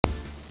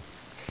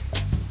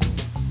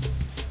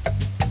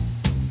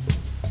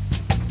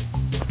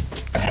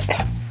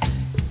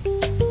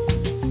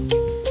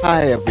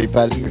Hi,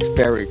 everybody. It's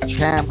Barry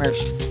Chamish.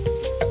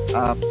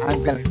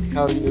 I'm going to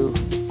tell you,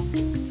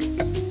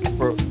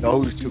 for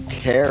those who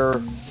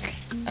care,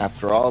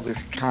 after all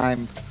this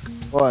time,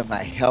 boy,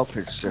 my health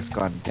has just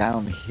gone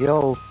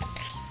downhill.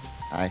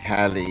 I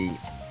had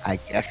I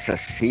guess, a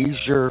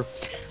seizure.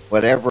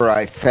 Whatever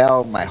I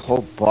fell, my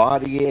whole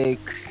body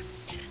aches.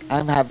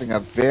 I'm having a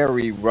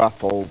very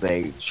rough old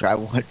age. I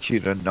want you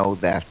to know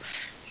that.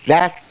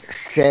 That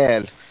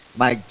said,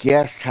 my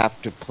guests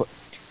have to put,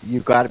 you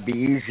got to be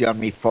easy on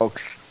me,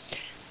 folks.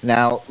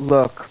 Now,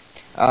 look,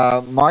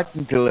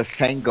 Martin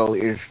Delasengle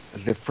is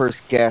the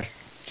first guest,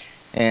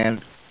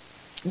 and,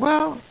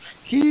 well,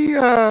 he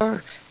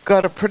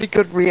got a pretty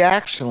good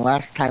reaction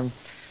last time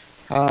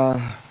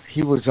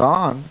he was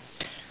on.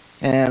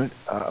 And,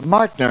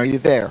 Martin, are you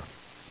there?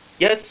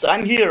 Yes,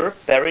 I'm here,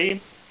 Barry.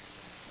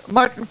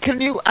 Martin,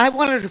 I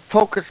wanted to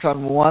focus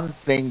on one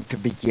thing to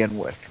begin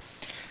with.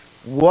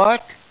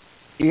 What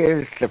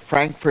is the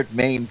Frankfurt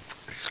Main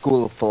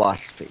School of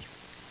Philosophy?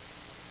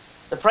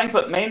 The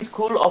Frankfurt Main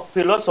School of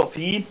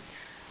Philosophy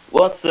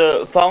was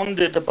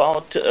founded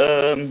about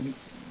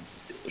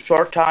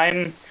short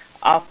time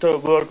after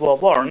World War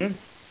I,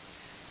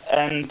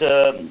 and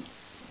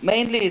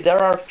mainly there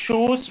are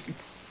Jews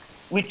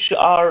which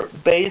are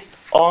based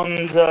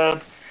on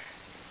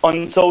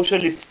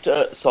socialist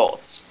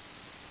thoughts.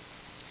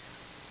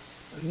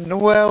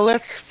 Well,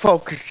 let's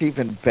focus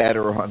even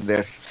better on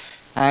this.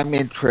 I'm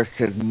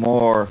interested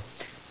more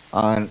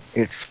on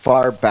its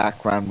far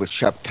background with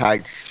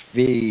Shabtai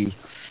Tzvi.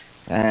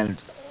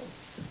 And,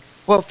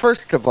 well,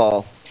 first of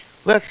all,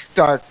 let's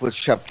start with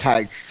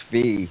Shabtai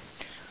Tzvi.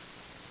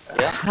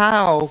 Yeah.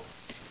 How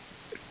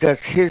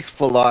does his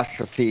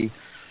philosophy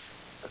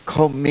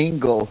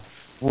commingle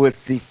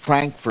with the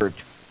Frankfurt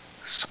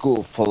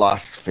School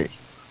philosophy?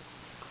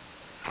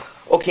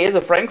 Okay,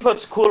 the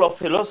Frankfurt School of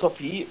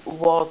Philosophy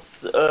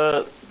was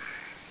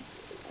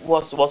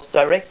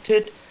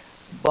directed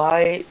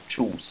by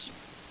Jews.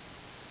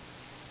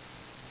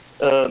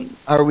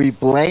 Are we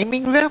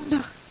blaming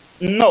them?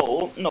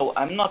 No,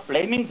 I'm not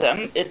blaming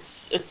them.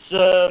 It's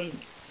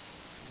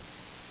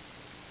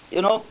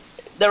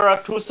there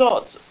are two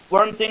thoughts.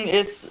 One thing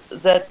is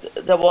that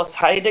there was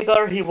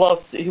Heidegger. He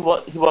was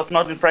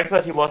not in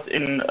Frankfurt. He was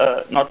in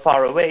not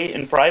far away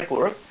in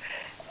Freiburg,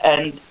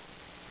 and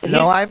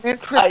no, I'm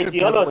interested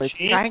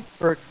ideology. In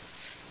Frankfurt.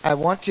 I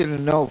want you to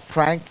know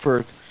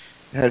Frankfurt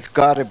has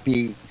got to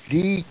be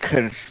the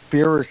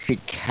conspiracy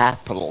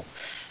capital.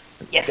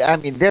 Yes. I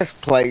mean, this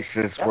place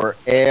is where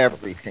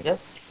everything.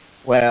 Yes.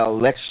 Well,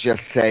 let's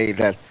just say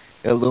that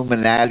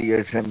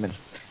Illuminatiism and,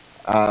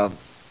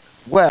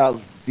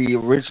 the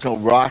original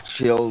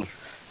Rothschilds,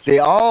 they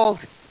all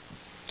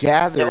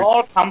gathered. They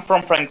all come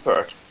from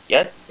Frankfurt.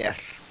 Yes.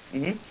 Yes.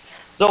 Mm-hmm.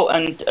 So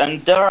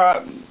and there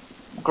are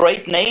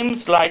great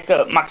names like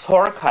Max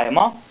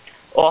Horkheimer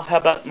or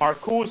Herbert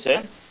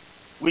Marcuse,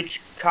 which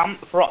come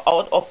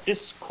out of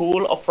this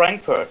school of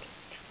Frankfurt,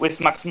 with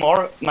Max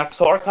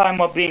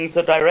Horkheimer being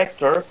the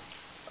director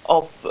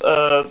of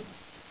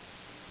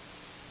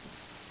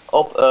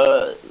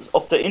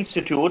the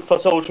Institute for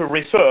Social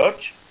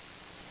Research.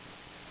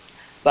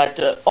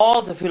 But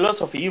all the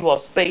philosophy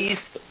was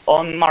based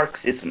on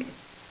Marxism.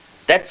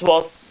 That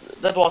was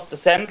the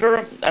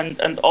center,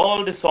 and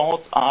all the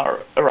thoughts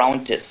are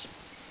around this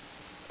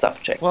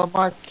subject. Well,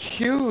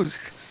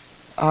 Marcuse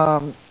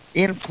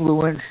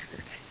influenced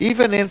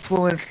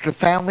the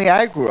family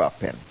I grew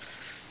up in.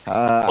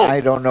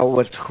 I don't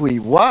know who he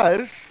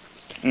was,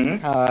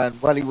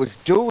 what he was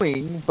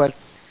doing, but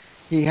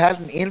he had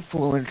an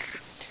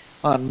influence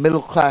on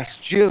middle-class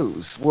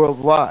Jews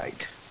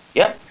worldwide.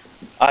 Yeah,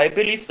 I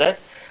believe that.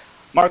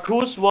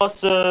 Marcuse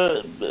was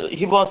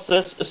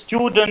a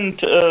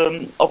student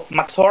of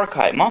Max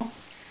Horkheimer,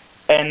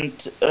 and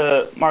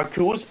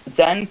Marcuse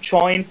then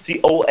joined the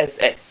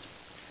OSS.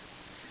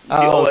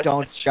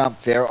 Don't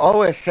jump there.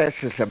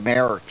 OSS is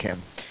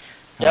American.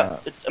 Yeah,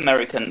 it's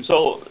American.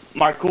 So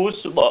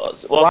Marcuse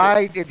was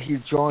why did he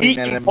join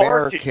an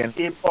American?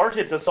 He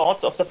imported the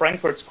thoughts of the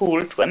Frankfurt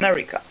School to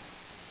America.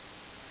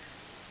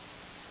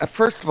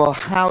 First of all,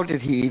 how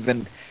did he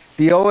even...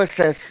 The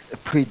OSS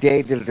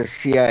predated the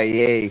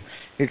CIA.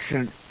 It's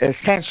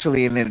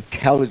essentially an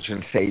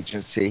intelligence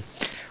agency.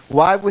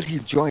 Why would he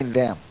join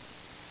them?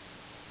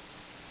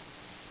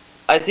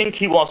 I think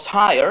he was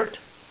hired.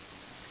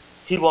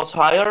 He was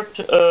hired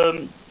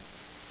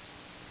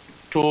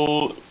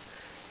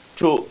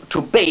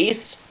to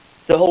base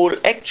the whole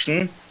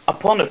action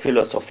upon a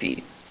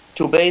philosophy,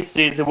 to base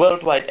the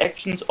worldwide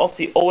actions of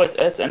the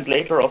OSS and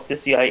later of the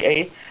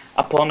CIA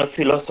upon a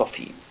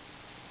philosophy.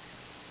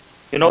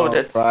 You know,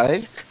 that's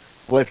right.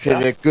 Was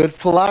it a good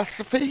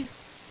philosophy?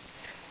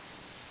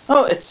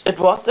 No, it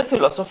was the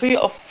philosophy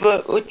of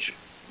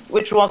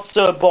which was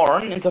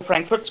born in the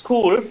Frankfurt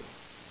School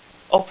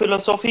of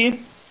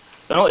Philosophy.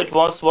 You know, it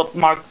was what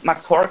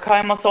Max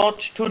Horkheimer thought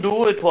to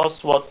do. It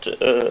was what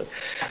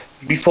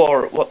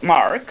before what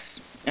Marx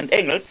and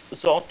Engels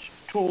thought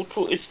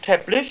to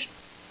establish.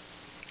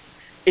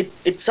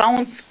 It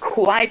sounds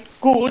quite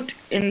good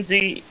in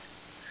the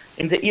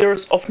in the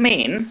ears of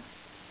men.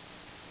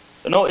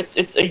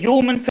 It's a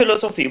human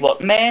philosophy, what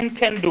man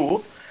can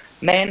do,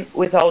 man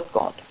without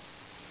God.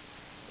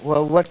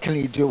 Well, what can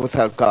he do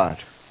without God?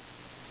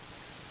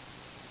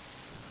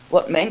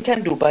 What man can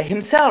do by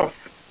himself.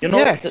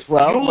 Yes,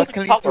 well, human what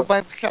can he power. do by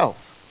himself?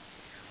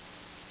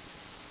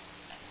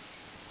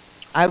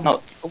 I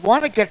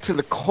want to get to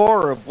the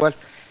core of what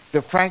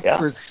the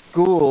Frankfurt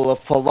School of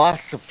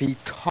Philosophy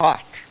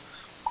taught.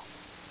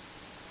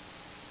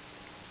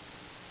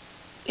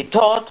 It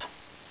taught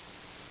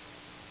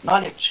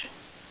knowledge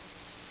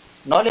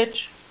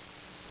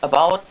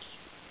about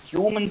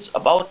humans,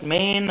 about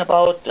men,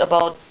 about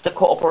the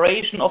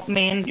cooperation of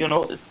men.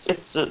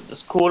 It's the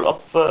school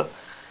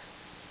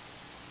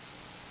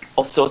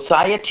of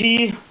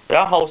society,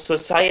 how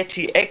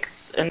society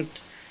acts and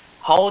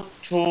how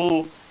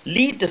to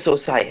lead the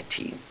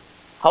society,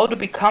 how to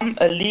become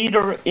a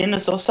leader in a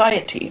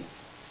society.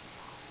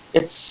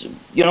 It's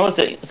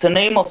the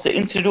name of the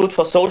Institute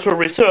for Social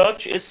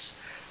Research is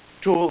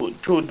to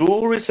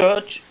do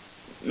research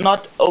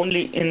not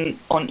only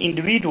on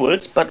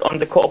individuals, but on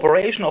the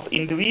cooperation of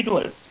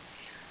individuals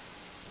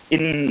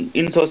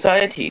in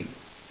society.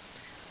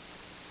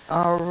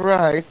 All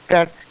right,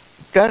 that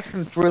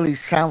doesn't really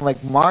sound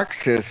like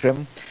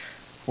Marxism,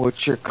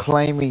 which you're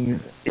claiming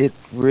it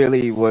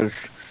really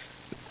was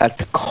at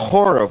the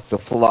core of the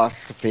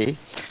philosophy.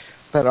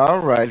 But all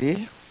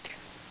righty.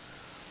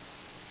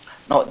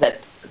 No, that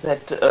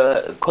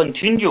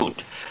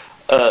continued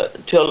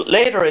till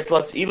later. It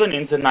was even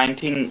in the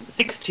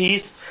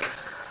 1960s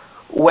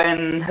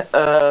when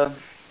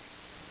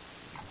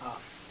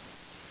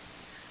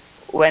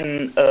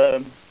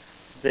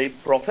the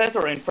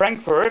professor in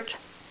Frankfurt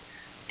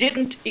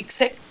didn't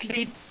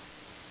exactly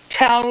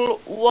tell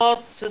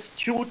what the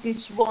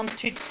students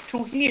wanted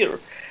to hear.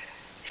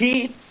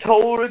 He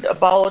told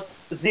about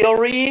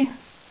theory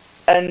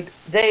and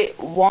they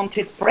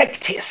wanted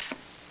practice.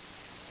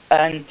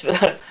 And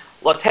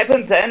what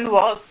happened then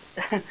was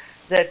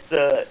that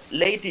the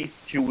lady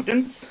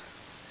students,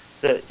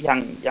 the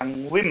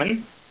young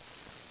women,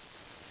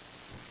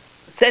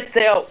 sat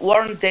there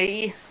one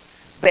day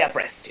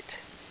bare-breasted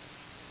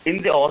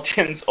in the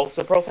audience of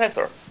the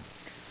professor.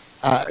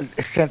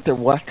 Sat there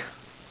what?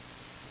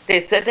 They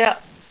sat there,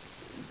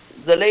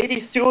 the lady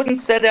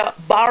students sat there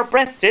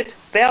bare-breasted,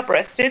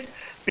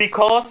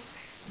 because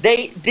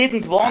they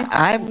didn't want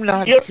I'm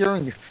not hear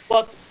hearing this.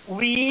 What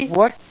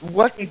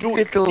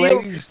did the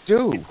ladies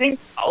do? Think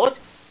out.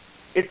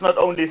 It's not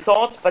only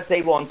thoughts, but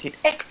they wanted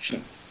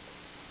action.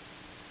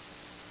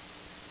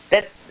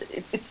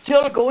 It's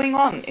still going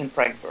on in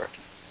Frankfurt.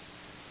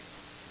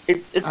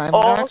 It's I'm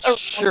all not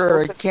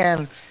sure.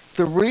 Again,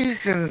 the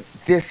reason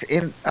this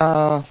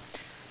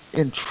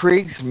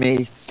intrigues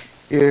me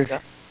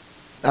is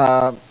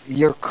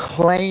your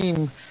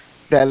claim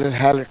that it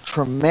had a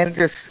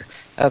tremendous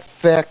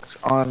effect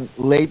on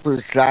labor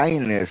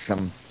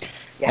Zionism.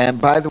 Yeah.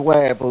 And by the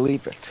way, I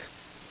believe it.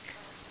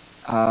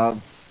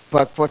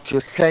 But what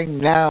you're saying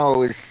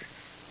now is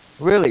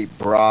really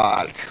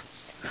broad.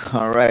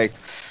 All right.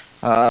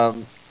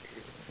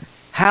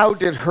 How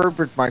did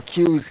Herbert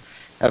Marcuse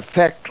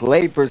affect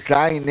labor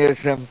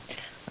Zionism?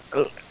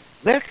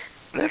 Let's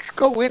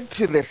go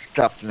into this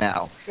stuff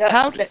now. Yeah,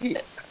 how did he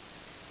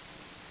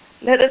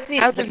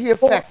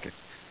affect it?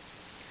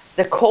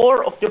 The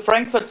core of the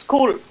Frankfurt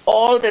School,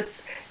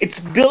 it's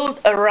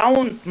built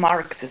around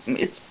Marxism.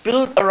 It's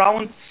built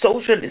around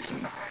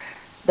socialism.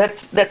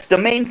 That's the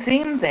main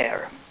theme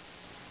there.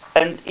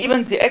 And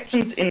even the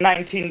actions in the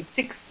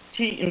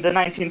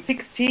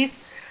 1960s,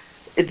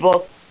 it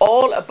was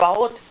all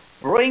about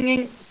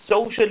bringing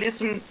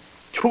socialism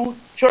to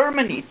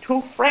Germany,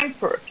 to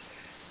Frankfurt,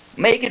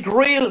 make it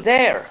real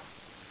there.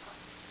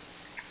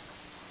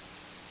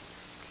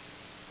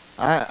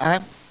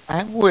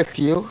 I'm with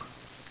you.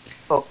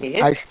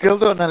 Okay. I still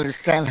don't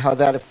understand how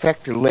that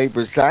affected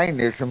labor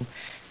Zionism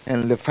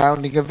and the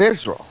founding of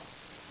Israel.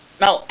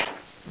 Now,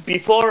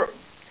 before,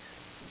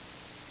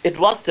 it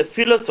was the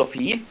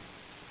philosophy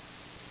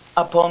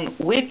upon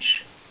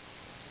which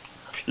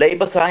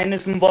labor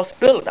Zionism was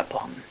built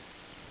upon.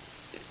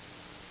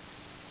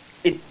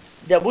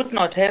 There would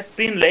not have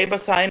been labor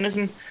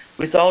Zionism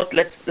without,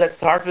 let's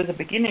start with the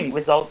beginning,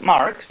 without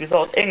Marx,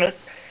 without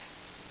Engels,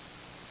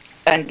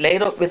 and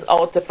later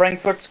without the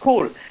Frankfurt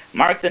School.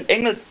 Marx and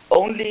Engels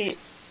only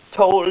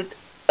told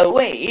a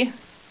way,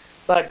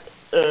 but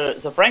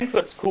the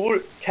Frankfurt School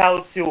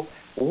tells you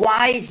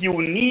why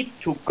you need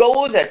to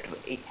go that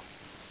way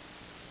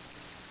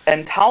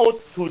and how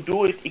to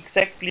do it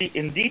exactly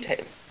in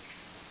details.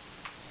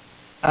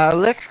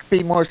 Let's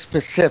be more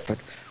specific.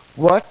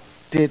 What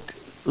did,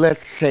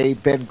 let's say,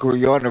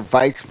 Ben-Gurion or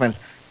Weizmann,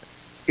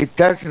 it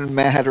doesn't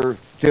matter,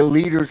 the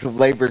leaders of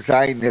labor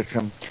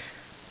Zionism,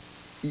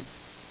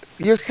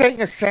 you're saying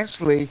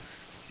essentially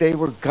they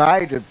were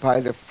guided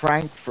by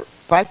Frankfurt.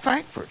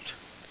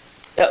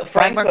 Yeah,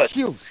 by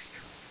Marcuse.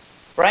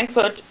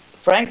 Frankfurt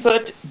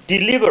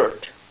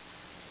delivered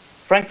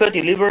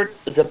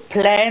the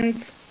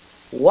plans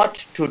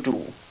what to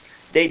do.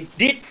 They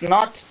did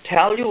not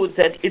tell you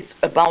that it's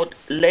about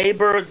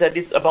labor, that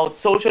it's about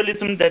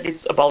socialism, that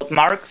it's about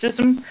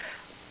Marxism,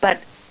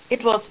 but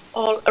it was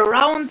all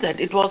around that.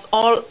 It was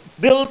all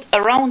built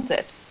around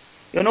that.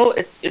 You know,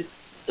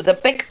 it's the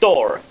back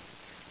door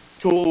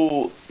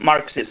to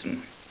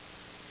Marxism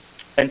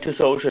and to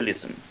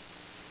socialism.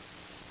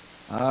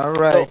 All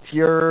right, so,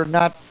 you're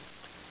not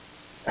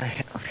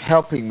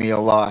helping me a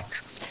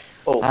lot.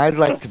 Oh. I'd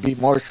like to be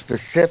more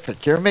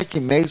specific. You're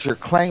making major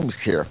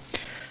claims here.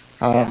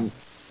 I'll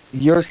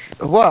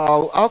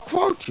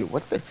quote you.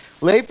 What the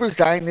labor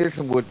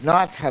Zionism would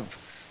not have,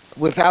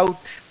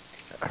 without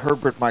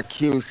Herbert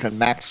Marcuse and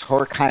Max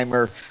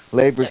Horkheimer,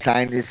 labor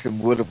Zionism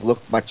would have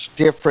looked much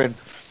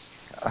different.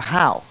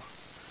 How?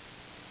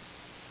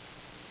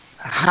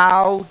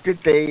 How did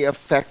they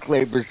affect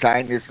labor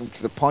Zionism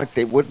to the point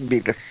they wouldn't be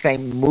the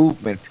same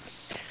movement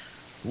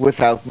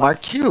without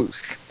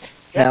Marcuse?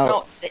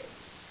 Now,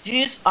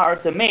 these are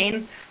the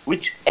main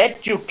which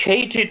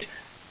educated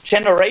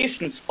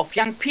generations of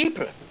young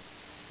people.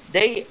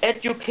 They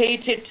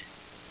educated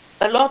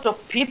a lot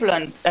of people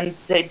and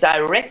they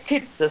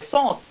directed the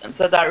thoughts and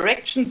the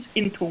directions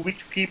into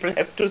which people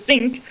have to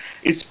think,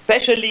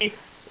 especially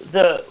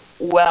the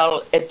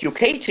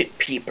well-educated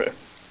people.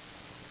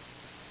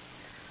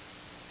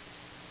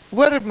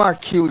 What did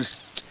Marcuse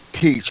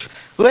teach?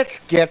 Let's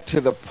get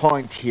to the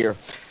point here.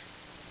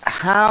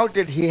 How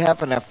did he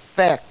have an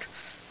effect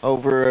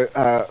over,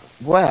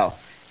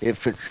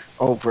 if it's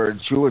over a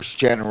Jewish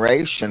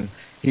generation,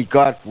 he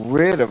got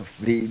rid of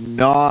the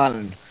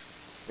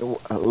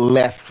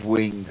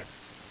non-left-wing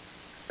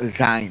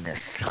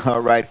Zionists,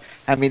 all right?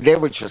 I mean, they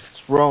were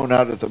just thrown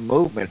out of the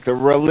movement. The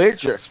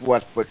religious,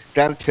 what was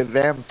done to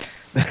them,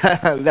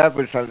 that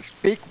was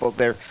unspeakable.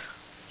 Their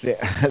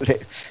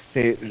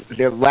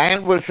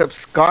land was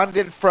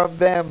absconded from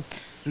them.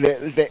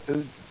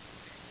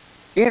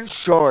 In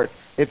short,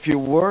 if you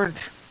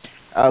weren't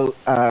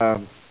a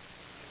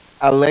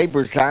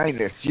labor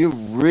Zionist, you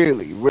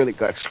really, really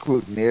got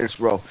screwed in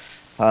Israel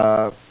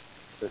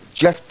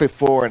just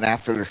before and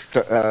after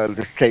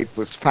the state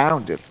was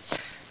founded.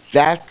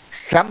 That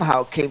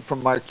somehow came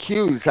from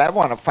Marcuse. I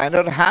want to find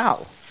out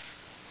how.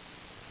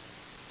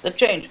 The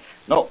change.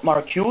 No,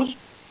 Marcuse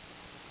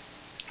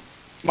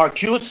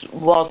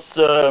was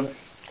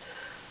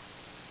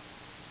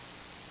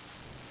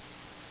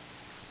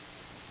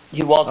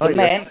he was the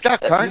man.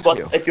 Stuck, he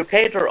was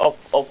educator of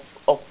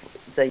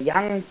the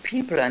young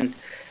people, and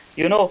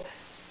you know,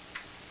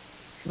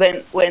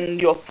 when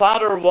your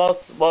father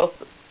was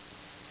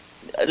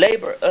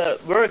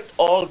worked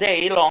all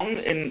day long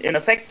in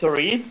a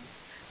factory,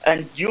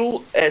 and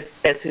you as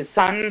his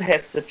son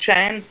had the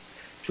chance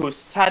to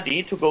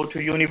study, to go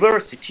to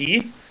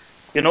university,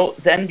 you know,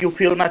 then you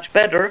feel much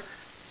better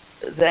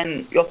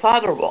than your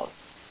father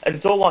was.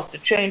 And so was the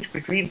change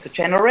between the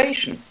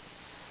generations.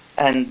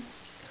 And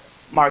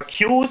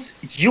Marcuse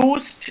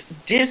used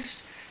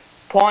this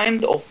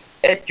point of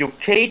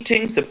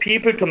educating the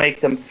people to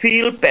make them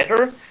feel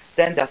better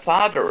than their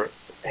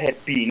fathers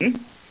had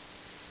been.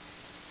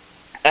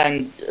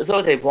 And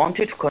so they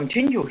wanted to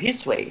continue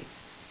his way.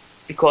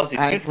 Because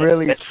I'm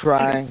really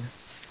trying.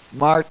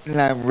 Martin,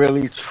 I'm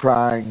really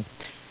trying.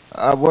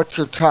 What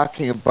you're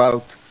talking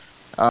about,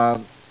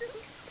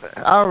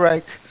 all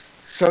right,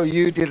 so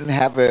you didn't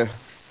have a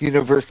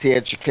university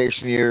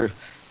education,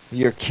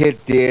 your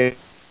kid did,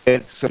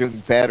 so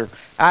doing better.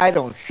 I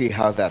don't see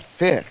how that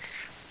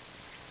fits.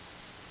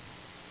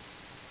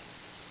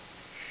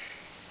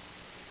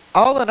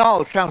 All in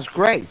all, it sounds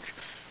great.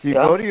 You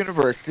go to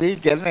university, you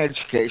get an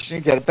education,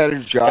 you get a better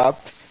job.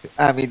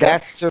 I mean,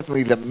 that's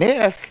certainly the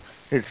myth.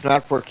 It's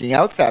not working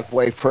out that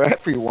way for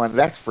everyone,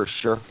 that's for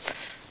sure.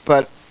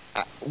 But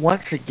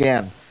once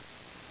again,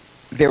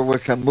 there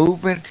was a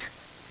movement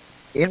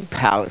in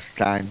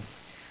Palestine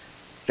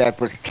that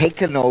was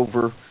taken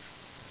over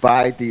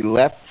by the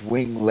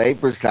left-wing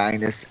labor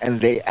Zionists, and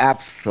they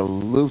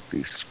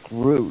absolutely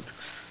screwed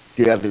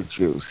the other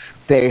Jews.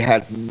 They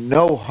had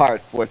no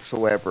heart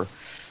whatsoever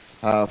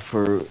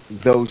for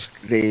those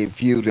they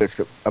viewed as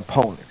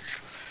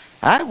opponents.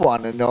 I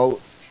want to know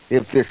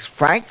if this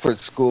Frankfurt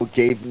school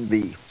gave them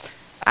the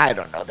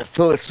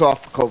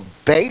philosophical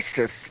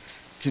basis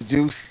to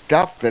do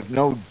stuff that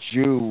no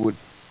Jew would,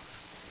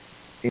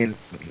 in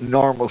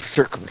normal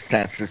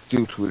circumstances,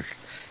 do to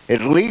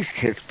at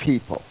least his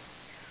people.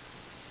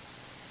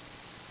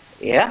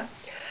 Yeah.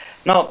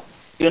 Now,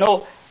 you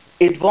know,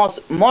 it was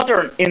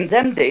modern in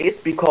them days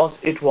because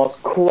it was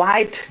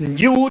quite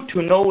new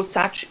to know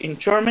such in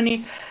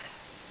Germany.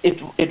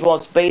 It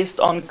was based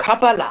on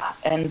Kabbalah,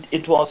 and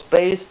it was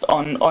based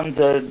on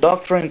the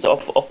doctrines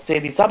of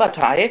Tzvi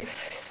Sabbatai.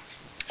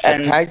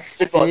 And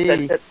it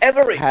was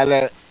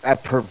had a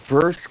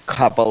perverse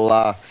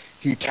Kabbalah.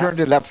 He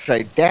turned it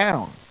upside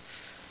down.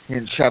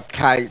 In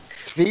Shabtai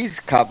Tzvi's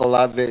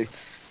Kabbalah,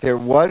 there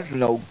was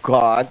no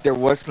God, there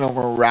was no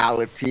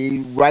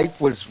morality, right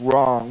was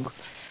wrong.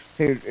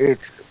 You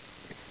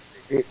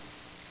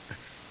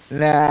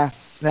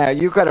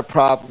got a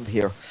problem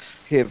here.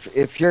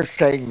 If you're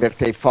saying that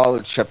they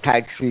followed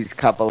Shabtai Tzvi's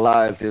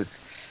Kabbalah,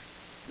 there's...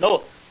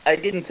 No, I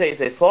didn't say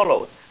they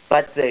followed,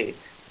 but they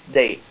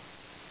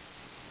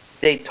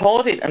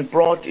taught it and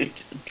brought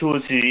it to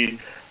the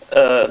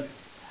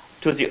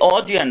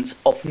audience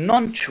of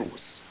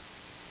non-Jews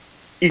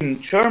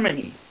in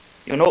Germany.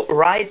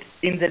 Right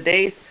in the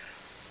days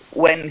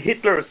when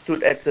Hitler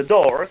stood at the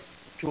doors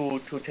to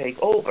take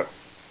over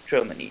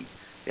Germany.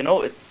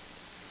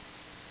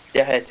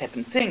 There had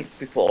happened things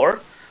before,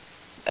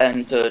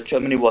 and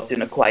Germany was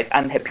in a quite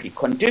unhappy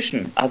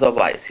condition.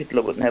 Otherwise,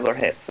 Hitler would never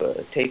have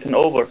taken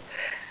over.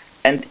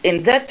 And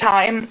in that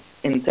time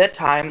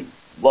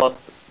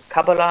was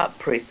Kabbalah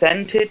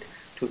presented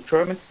to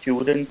German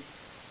students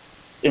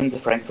in the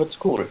Frankfurt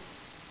School.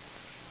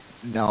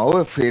 No,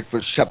 if it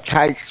was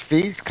Shabtai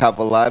Tzvi's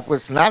Kabbalah, it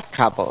was not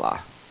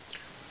Kabbalah.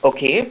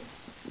 Okay,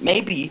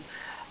 maybe.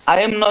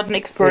 I am not an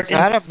expert It's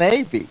not a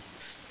maybe.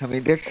 I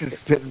mean, this has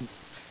been...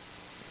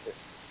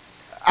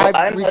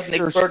 I've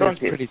researched this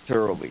pretty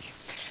thoroughly.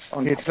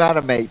 It's not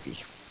a maybe.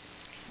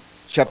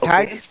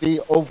 Shabtai Tzvi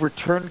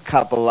overturned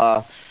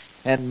Kabbalah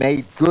and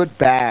made good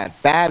bad,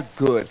 bad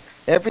good.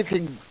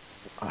 Everything...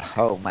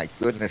 Oh, my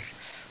goodness.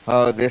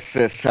 Oh, this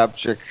is a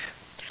subject...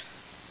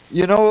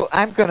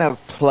 I'm going to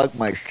plug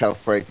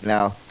myself right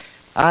now.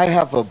 I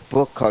have a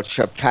book called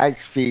Shabtai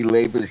Tzvi,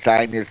 Labor,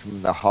 Zionism,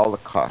 and the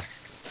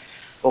Holocaust.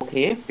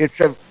 Okay.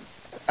 It's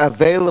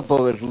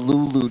available at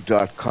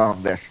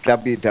lulu.com. That's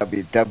www.lulu.com.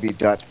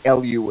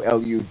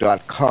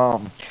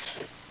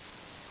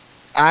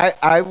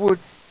 I would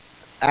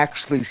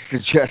actually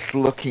suggest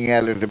looking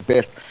at it a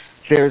bit.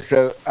 There's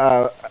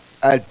a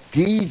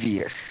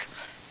devious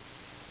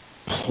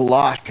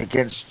plot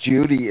against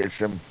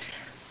Judaism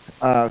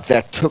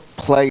that took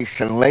place,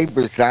 and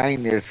labor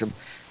Zionism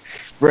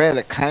spread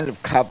a kind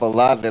of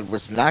Kabbalah that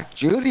was not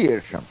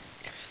Judaism.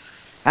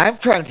 I'm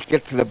trying to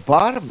get to the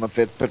bottom of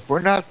it, but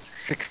we're not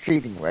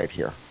succeeding right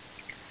here.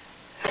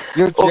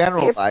 You're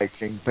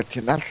generalizing, but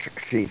you're not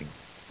succeeding.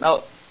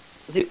 Now,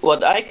 see,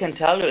 what I can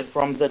tell you is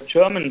from the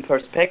German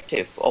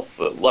perspective of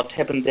what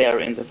happened there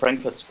in the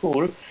Frankfurt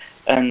School,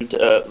 and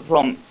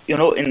from,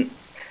 in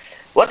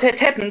what had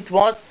happened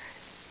was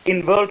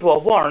in World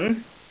War I.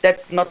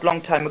 That's not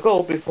long time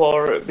ago,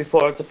 before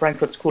the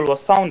Frankfurt School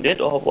was founded,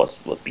 or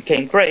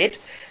became great,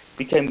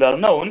 became well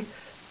known.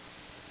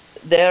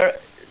 There,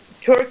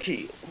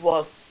 Turkey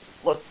was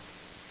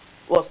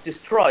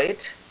destroyed,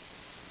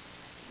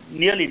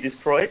 nearly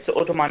destroyed. The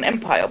Ottoman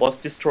Empire was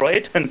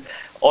destroyed, and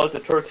all the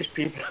Turkish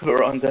people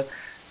were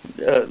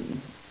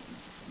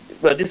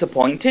were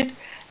disappointed.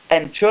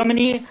 And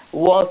Germany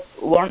was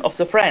one of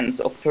the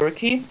friends of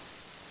Turkey,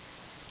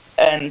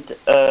 and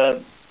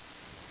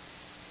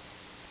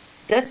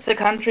that's the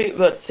country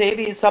where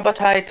Tzvi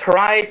Sabbatai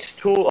tried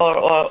to,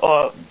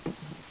 or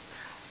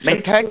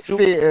Shabtai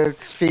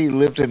Tzvi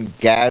lived in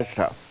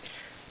Gaza.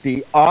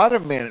 The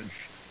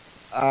Ottomans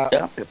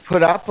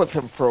put up with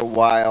him for a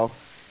while,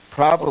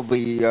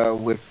 probably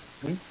with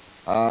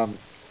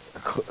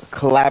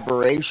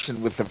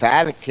collaboration with the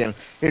Vatican.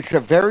 It's a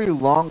very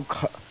long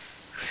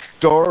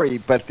story,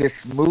 but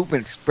this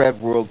movement spread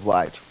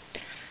worldwide.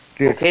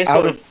 Okay,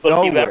 so it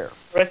will be very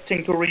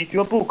interesting to read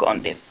your book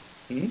on this.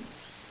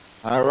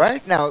 All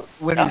right. Now,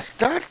 when you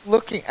start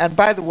looking, and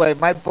by the way,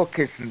 my book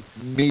isn't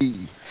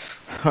me.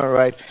 All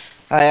right.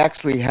 I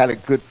actually had a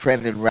good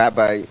friend in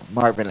Rabbi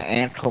Marvin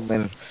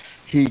Antelman.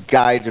 He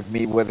guided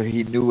me whether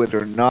he knew it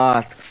or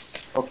not.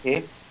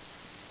 Okay.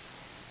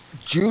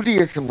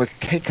 Judaism was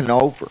taken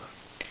over,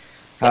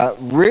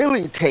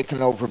 really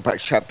taken over by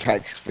Shabtai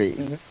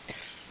Tzvi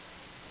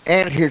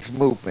and his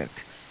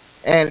movement.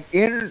 And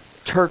in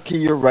Turkey,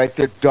 you're right,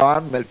 the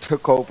Dharma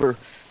took over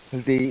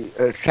the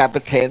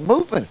Sabbatean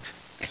movement.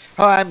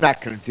 Oh, I'm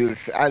not going to do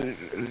this.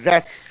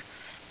 That's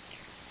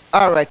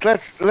all right.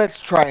 Let's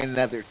try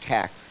another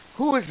tack.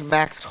 Who is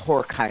Max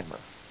Horkheimer?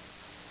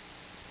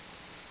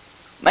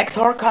 Max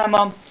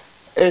Horkheimer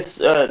is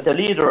the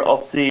leader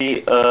of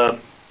the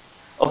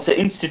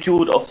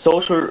Institute of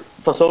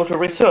Social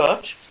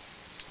Research,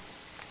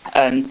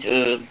 and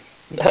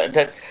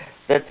that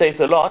says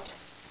a lot.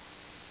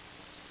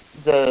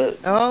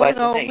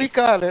 We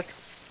got it.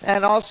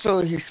 And also,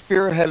 he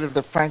spearheaded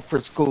the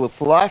Frankfurt School of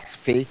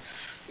Philosophy.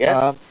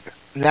 Yes.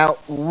 Now,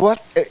 what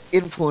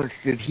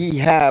influence did he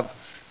have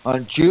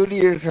on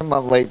Judaism,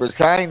 on labor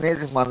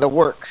Zionism, on the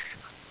works?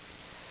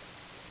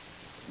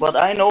 What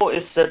I know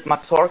is that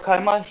Max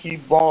Horkheimer, he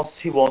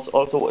was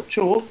also a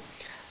Jew,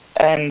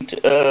 and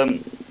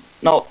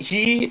now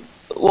he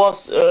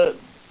was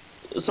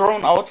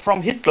thrown out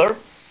from Hitler,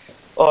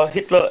 or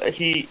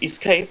he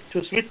escaped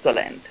to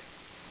Switzerland.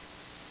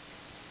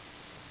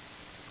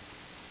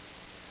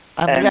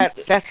 I mean,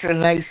 that's a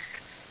nice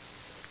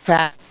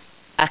fact.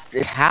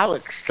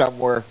 Halleck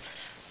somewhere,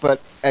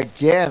 but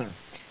again,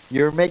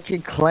 you're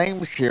making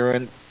claims here,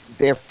 and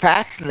they're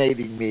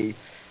fascinating me,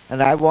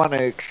 and I want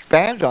to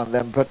expand on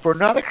them, but we're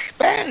not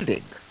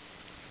expanding.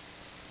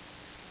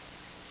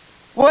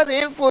 What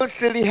influence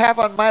did he have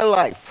on my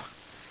life?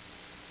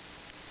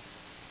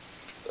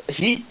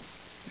 He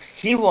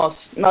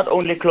was not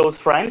only a close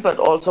friend, but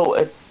also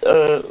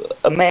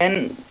a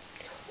man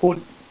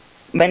who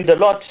meant a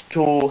lot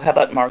to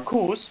Herbert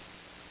Marcuse,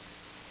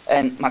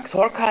 And Max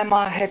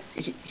Horkheimer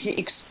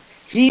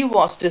he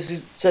was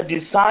the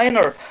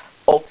designer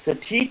of the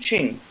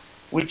teaching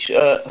which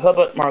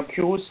Herbert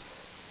Marcuse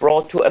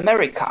brought to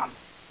America.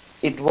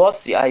 It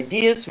was the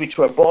ideas which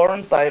were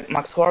born by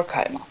Max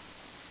Horkheimer.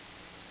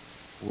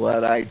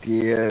 What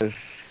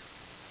ideas?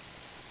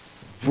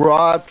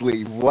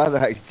 Broadly, what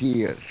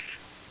ideas?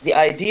 The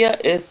idea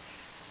is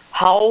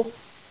how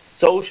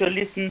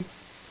socialism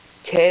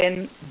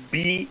can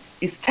be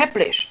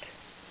established,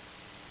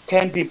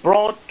 can be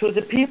brought to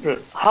the people.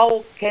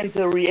 How can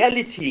the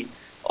reality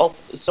of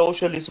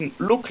socialism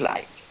look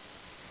like?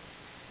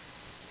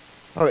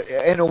 All right,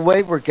 in a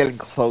way, we're getting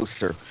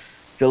closer.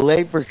 The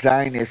labor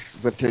Zionists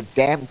with their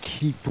damn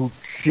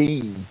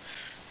kibbutzim,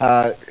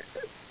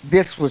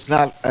 this was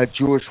not a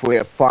Jewish way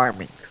of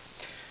farming.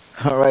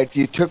 All right,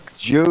 you took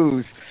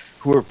Jews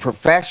who were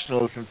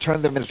professionals and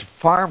turned them into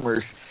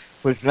farmers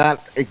was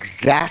not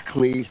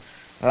exactly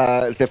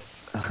the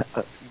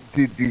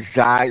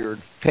desired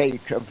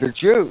fate of the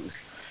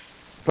Jews.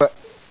 But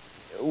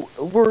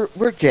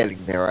we're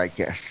getting there, I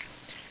guess.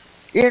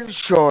 In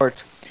short,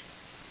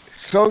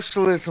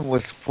 socialism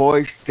was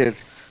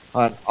foisted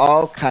on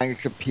all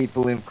kinds of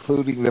people,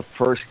 including the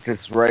first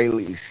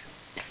Israelis,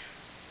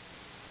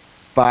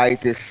 by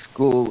this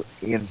school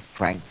in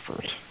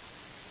Frankfurt.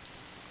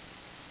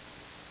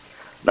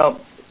 Now,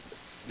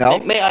 No?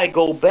 may I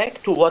go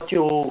back to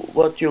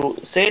what you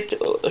said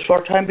a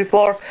short time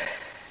before?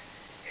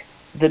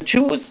 The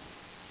Jews,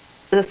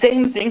 the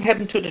same thing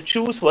happened to the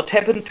Jews what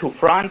happened to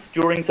France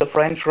during the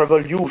French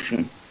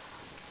Revolution.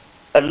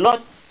 A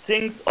lot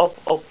things of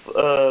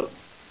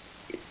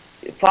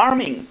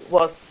farming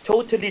was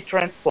totally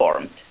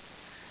transformed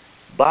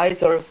by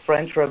the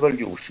French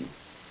Revolution.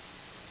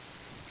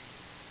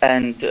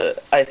 And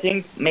I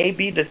think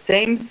maybe the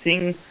same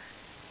thing,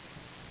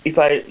 if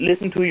I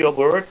listen to your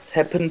words,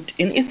 happened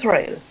in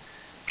Israel.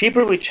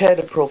 People which had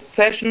a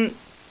profession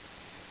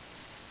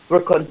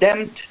were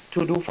condemned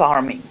to do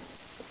farming,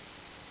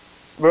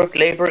 work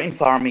labor in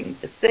farming.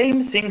 The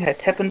same thing had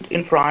happened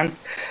in France,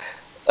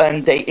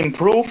 and they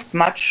improved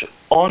much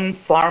on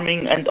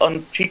farming and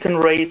on chicken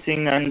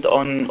raising and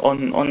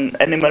on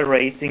animal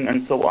raising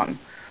and so on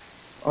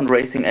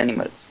raising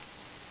animals.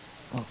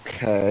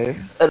 Okay.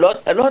 A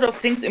lot of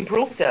things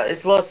improved there.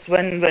 It was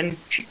when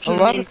chicken. A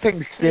lot of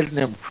things didn't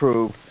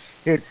improve.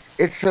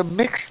 It's a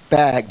mixed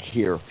bag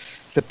here.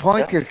 The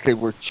point is they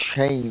were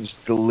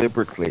changed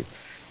deliberately.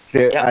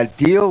 The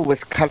deal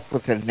was cut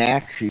with the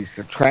Nazis,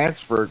 the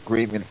transfer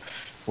agreement,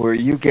 where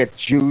you get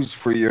Jews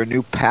for your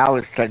new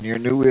Palestine, your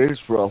new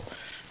Israel.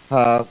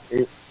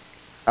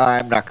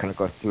 I'm not going to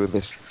go through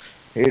this.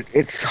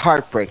 It's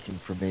heartbreaking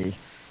for me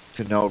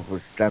to know it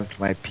was done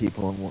to my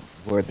people and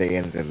where they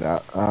ended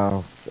up.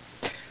 All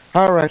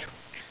right.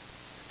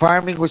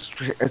 Farming was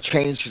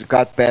changed. It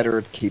got better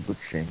at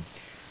kibbutzim.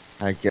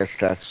 I guess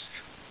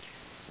that's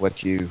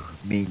what you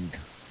mean.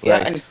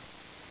 Yeah, Right?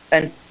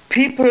 and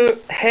people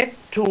had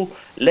to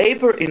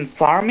labor in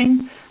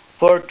farming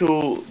for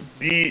to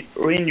be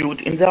renewed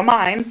in their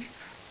minds.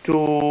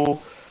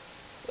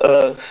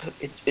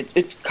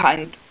 It's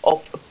kind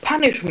of a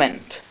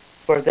punishment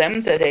for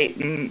them that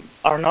they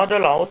are not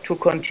allowed to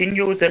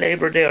continue the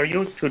labor they are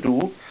used to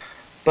do,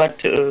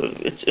 but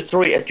it's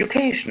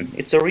re-education.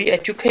 It's a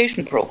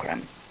re-education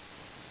program.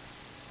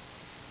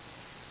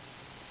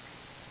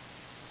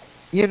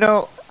 You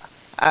know,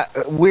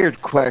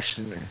 weird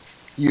question.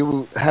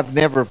 You have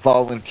never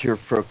volunteered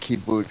for a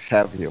kibbutz,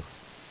 have you?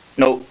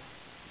 No.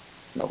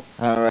 All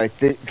right.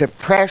 The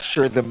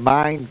pressure, the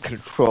mind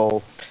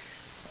control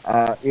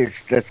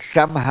is that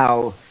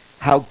somehow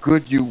how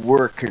good you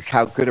work is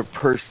how good a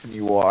person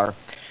you are.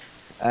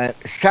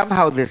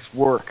 Somehow this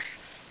works.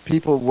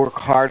 People work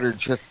harder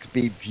just to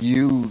be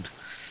viewed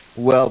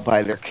well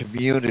by their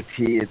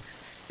community.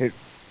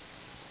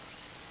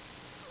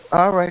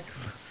 All right.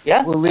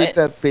 Yeah. We'll leave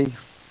that be.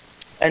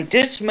 And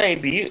this may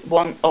be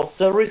one of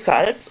the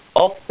results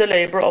of the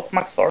labor of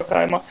Max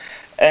Horkheimer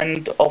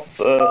and of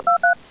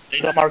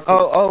Marcuse.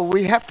 Oh,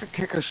 we have to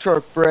take a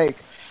short break.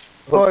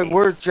 Boy,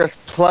 we're just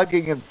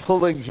plugging and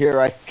pulling here.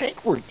 I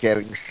think we're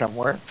getting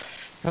somewhere.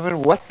 I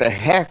mean, what the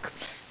heck?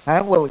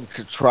 I'm willing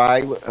to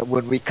try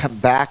when we come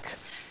back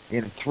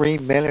in 3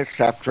 minutes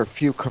after a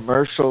few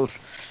commercials.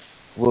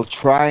 We'll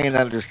try and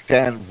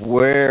understand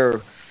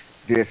where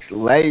this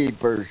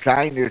labor,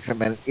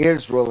 Zionism, and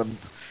Israel, and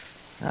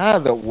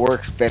the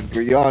works, Ben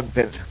Gurion,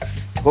 Ben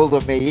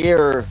Golda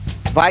Meir,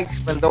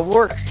 Weizmann, the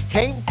works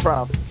came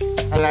from.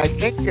 And I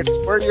think it's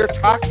where you're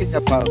talking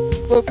about.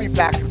 We'll be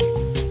back in a few minutes.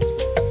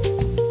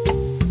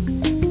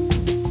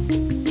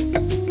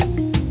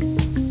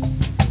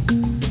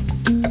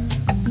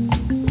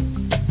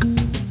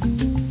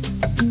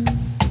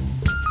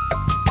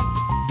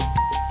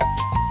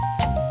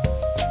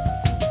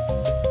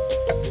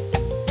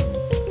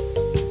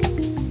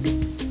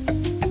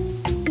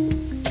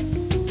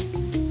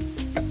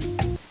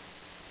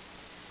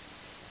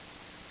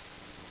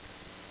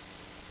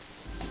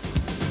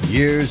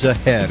 Years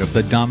ahead of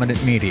the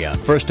dominant media,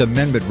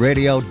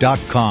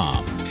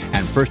 FirstAmendmentRadio.com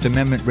and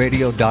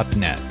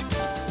FirstAmendmentRadio.net.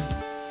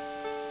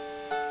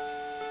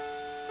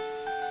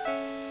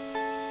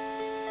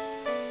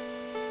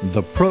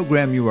 The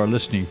program you are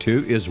listening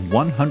to is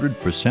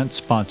 100%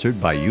 sponsored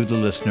by you, the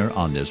listener,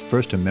 on this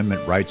First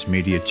Amendment Rights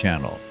Media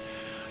channel.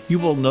 You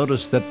will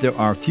notice that there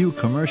are few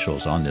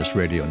commercials on this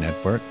radio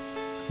network.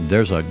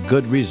 There's a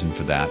good reason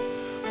for that.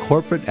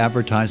 Corporate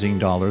advertising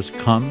dollars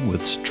come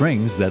with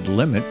strings that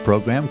limit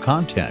program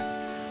content.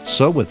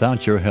 So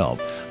without your help,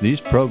 these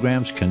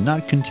programs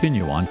cannot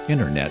continue on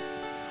internet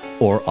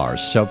or our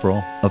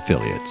several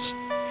affiliates.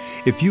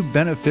 If you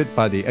benefit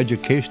by the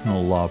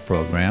educational law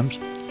programs,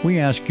 we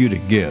ask you to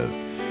give.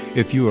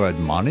 If you are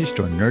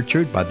admonished or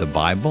nurtured by the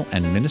Bible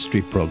and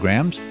ministry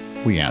programs,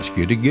 we ask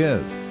you to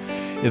give.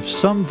 If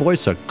some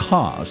voice a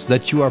cause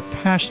that you are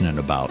passionate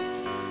about,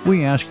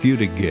 we ask you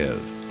to give.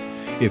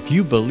 If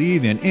you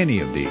believe in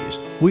any of these,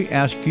 we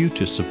ask you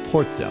to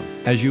support them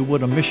as you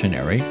would a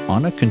missionary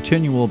on a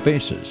continual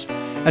basis,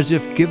 as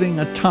if giving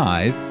a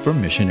tithe for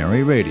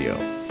missionary radio.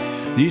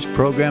 These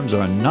programs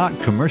are not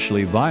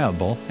commercially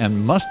viable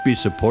and must be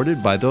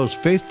supported by those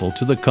faithful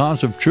to the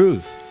cause of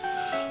truth.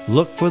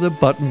 Look for the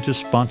button to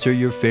sponsor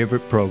your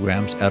favorite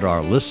programs at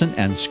our listen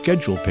and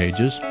schedule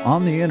pages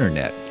on the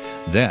internet.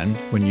 Then,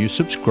 when you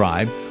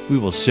subscribe, we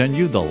will send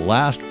you the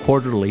last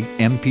quarterly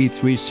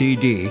MP3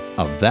 CD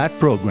of that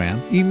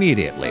program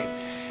immediately,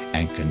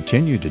 and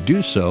continue to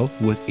do so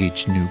with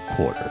each new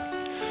quarter.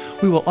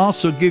 We will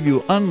also give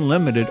you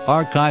unlimited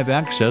archive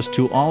access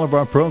to all of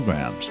our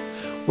programs.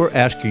 We're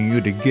asking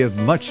you to give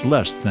much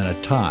less than a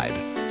tithe,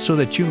 so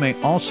that you may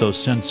also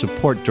send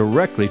support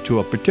directly to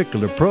a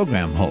particular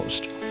program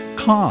host,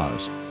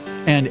 cause,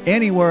 and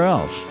anywhere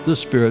else the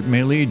Spirit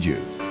may lead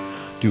you.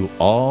 Do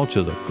all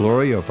to the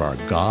glory of our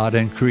God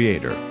and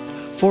Creator,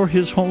 for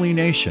His holy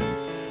nation,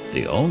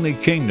 the only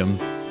kingdom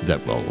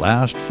that will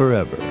last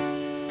forever.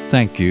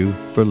 Thank you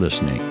for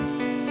listening.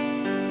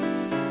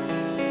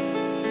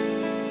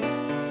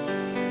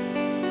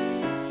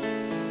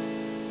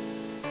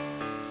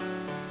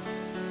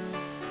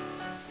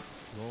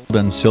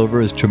 Gold and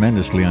silver is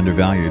tremendously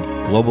undervalued.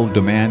 Global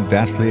demand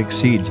vastly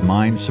exceeds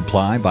mine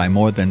supply by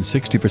more than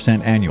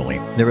 60% annually.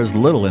 There is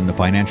little in the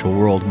financial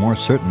world more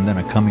certain than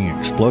a coming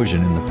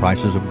explosion in the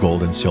prices of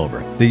gold and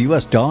silver. The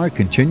U.S. dollar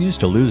continues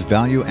to lose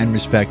value and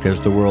respect as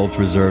the world's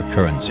reserve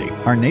currency.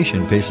 Our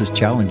nation faces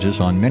challenges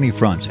on many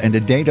fronts, and a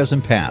day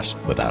doesn't pass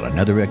without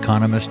another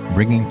economist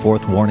bringing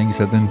forth warnings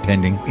of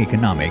impending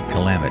economic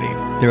calamity.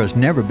 There has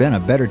never been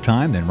a better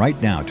time than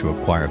right now to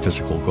acquire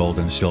physical gold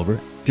and silver.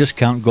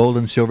 Discount Gold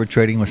and Silver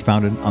Trading was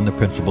founded on the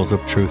principles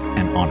of truth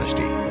and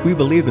honesty. We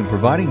believe in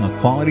providing a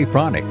quality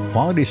product,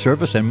 quality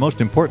service, and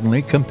most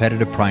importantly,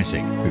 competitive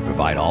pricing. We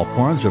provide all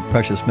forms of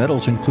precious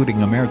metals,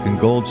 including American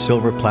gold,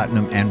 silver,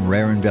 platinum, and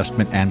rare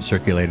investment and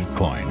circulated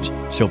coins.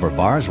 Silver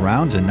bars,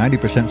 rounds, and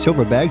 90%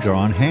 silver bags are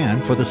on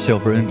hand for the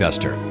silver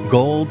investor.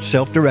 Gold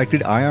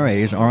self-directed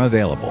IRAs are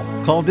available.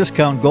 Call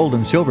Discount Gold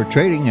and Silver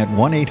Trading at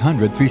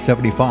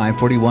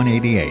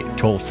 1-800-375-4188.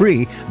 Toll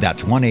free,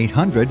 that's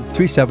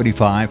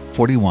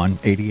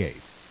 1-800-375-4188.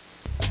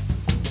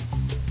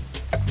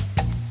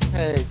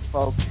 Hey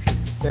folks,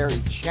 it's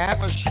Barry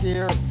Chamish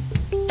here.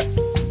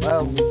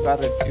 Well, we've got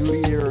a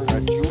new year,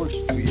 a Jewish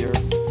New Year,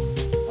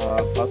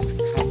 about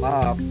to come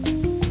up,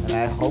 and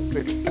I hope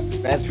it's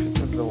better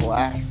than the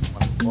last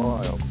one.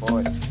 Boy, oh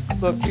boy.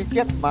 Look, you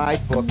get my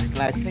books, and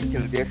I think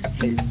in this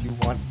case you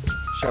want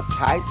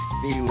Shabtai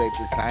Tzvi,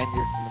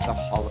 Zionism and the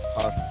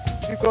Holocaust.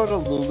 You go to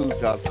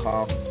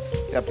lulu.com,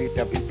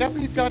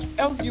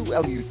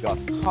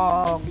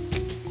 www.lulu.com,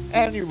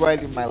 and you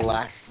write in my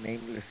last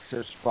name in the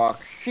search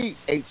box,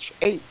 Chamish.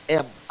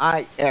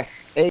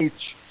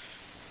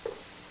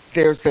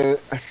 There's a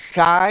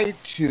side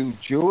to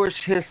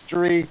Jewish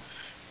history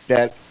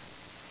that,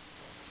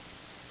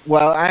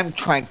 well, I'm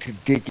trying to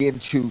dig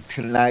into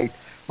tonight.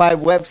 My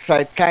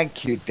website,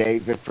 thank you,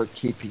 David, for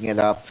keeping it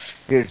up,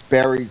 is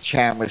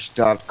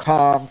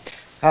barrychamish.com.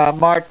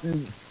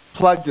 Martin,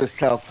 plug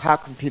yourself. How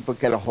can people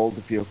get a hold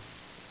of you?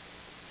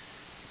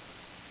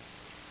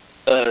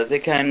 They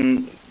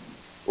can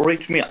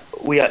reach me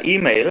via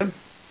email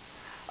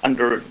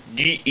under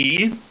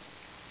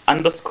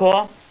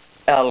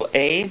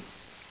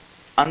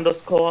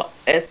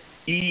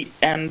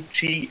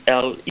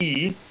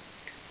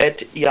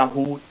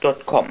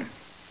DE_LA_SENGLE@yahoo.com.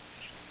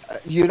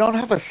 You don't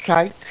have a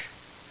site?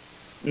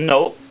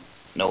 No.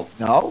 No?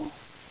 No.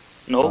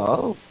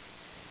 Oh,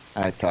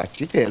 I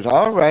thought you did.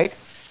 All right.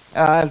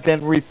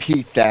 Then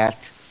repeat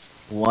that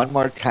one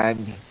more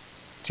time.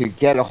 To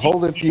get a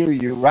hold of you,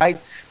 you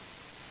write?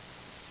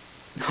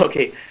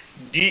 Okay.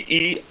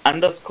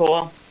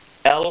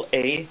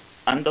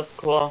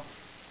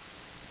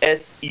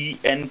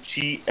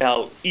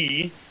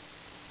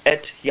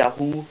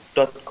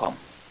 DE_LA_SENGLE@yahoo.com.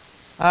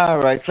 All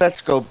right,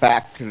 let's go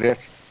back to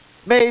this.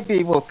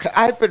 Maybe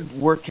I've been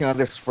working on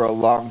this for a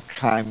long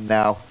time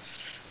now.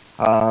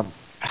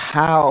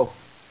 How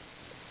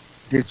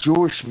the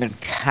Jewish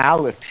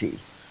mentality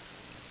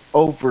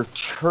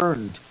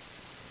overturned,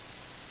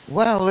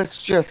 well,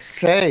 let's just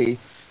say,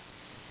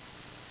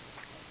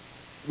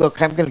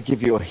 look, I'm going to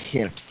give you a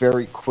hint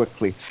very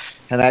quickly.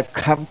 And I've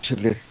come to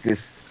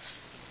this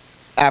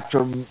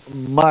after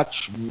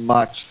much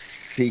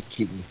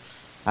seeking.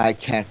 I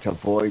can't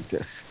avoid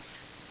this.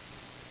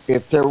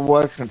 If there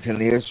wasn't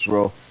an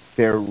Israel,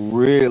 there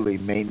really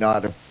may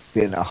not have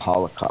been a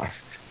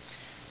Holocaust.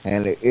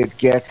 And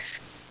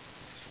it's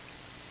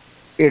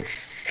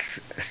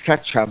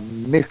such a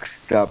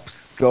mixed up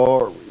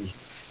story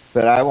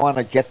that I want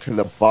to get to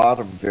the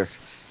bottom of this.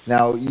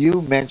 Now,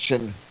 you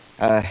mentioned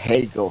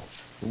Hegel.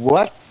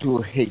 What do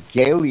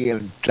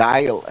Hegelian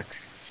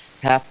dialects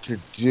have to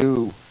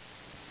do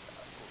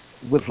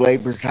with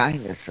labor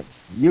Zionism?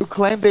 You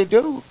claim they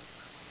do.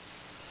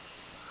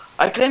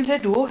 I claim they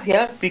do,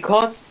 yeah,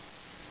 because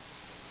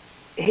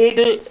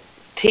Hegel's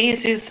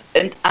thesis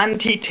and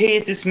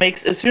antithesis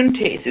makes a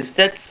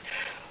synthesis.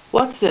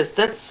 What's this?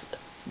 That's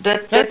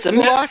That's a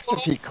mix.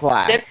 philosophy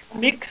class. That's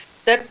mix.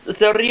 That's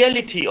the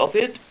reality of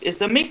it.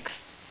 Is a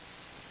mix.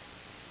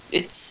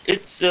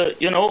 It's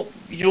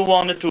you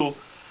wanted to.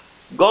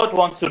 God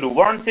wants to do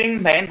one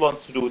thing, man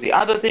wants to do the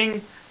other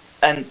thing,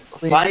 and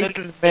We finally meet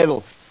in the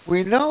middle.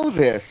 We know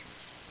this,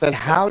 but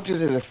how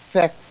did it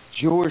affect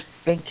Jewish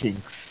thinking?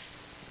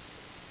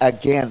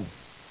 Again,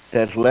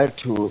 that led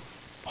to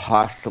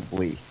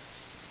possibly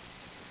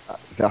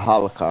the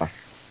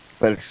Holocaust,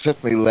 but it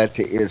certainly led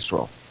to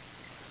Israel.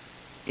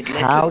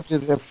 How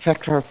did it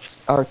affect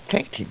our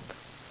thinking?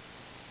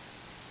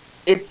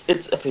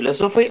 It's a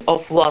philosophy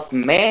of what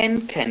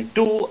man can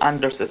do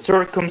under the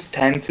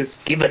circumstances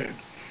given,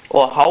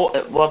 or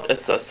what a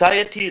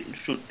society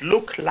should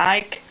look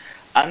like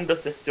under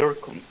the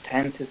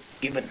circumstances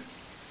given.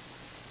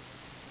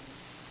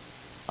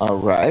 All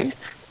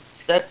right.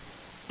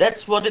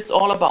 That's what it's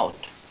all about.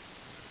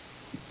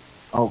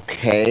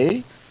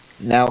 Okay.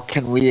 Now,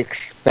 can we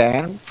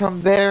expand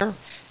from there?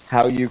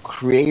 How you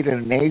create a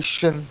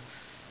nation?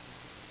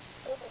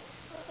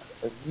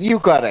 You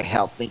gotta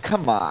help me.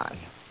 Come on.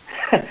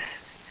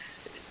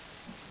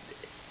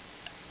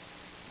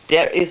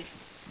 There is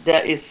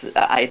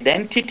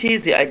identity.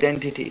 The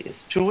identity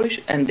is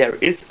Jewish, and there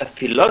is a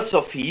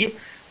philosophy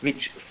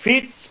which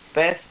fits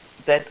best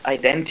that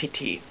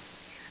identity.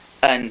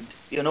 And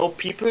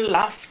people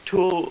love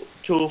to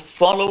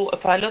follow a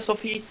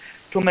philosophy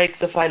to make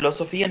the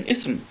philosophy an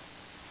ism.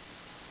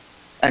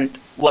 And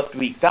what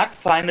we got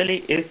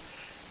finally is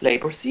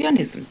labor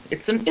Zionism.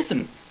 It's an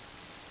ism.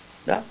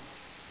 Yeah.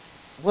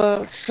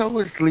 Well, so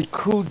is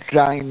Likud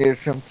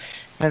Zionism,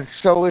 and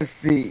so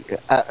is the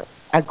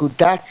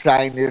Agudat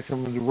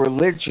Zionism, the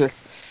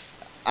religious.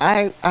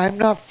 I'm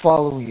not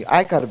following you.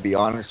 I got to be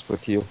honest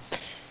with you.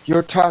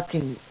 You're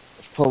talking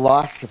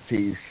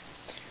philosophies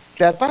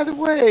that, by the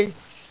way,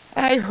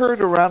 I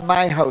heard around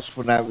my house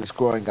when I was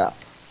growing up.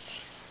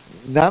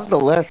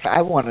 Nonetheless,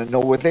 I want to know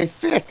where they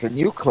fit, and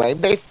you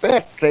claim they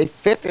fit. They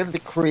fit in the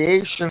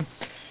creation.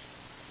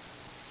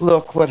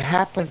 Look, what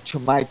happened to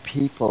my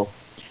people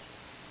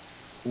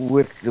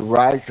with the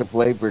rise of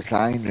labor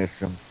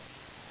Zionism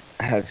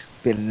has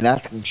been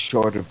nothing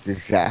short of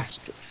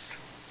disastrous.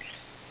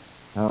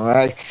 All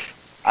right?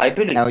 I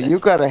believe now, that. you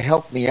got to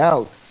help me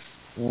out.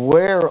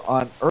 Where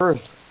on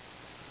earth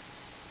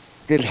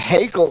did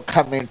Hegel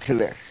come into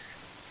this?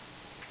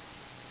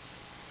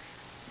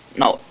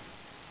 Now,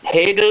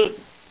 Hegel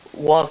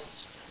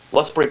was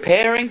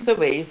preparing the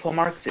way for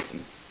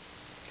Marxism.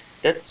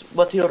 That's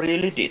what he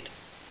really did.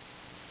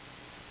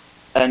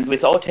 And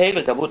without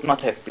Hegel, there would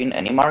not have been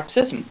any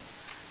Marxism.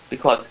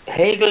 Because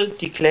Hegel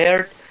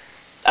declared,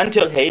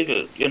 until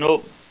Hegel,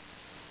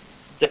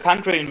 the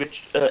country in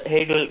which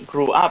Hegel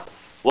grew up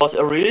was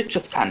a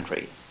religious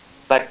country.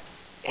 But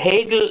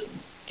Hegel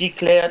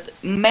declared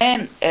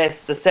man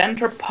as the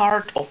center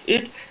part of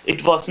it.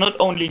 It was not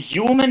only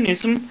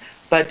humanism,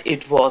 but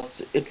it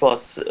was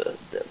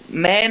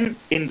man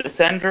in the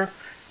center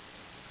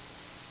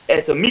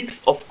as a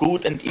mix of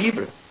good and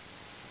evil.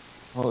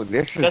 Oh,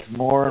 this is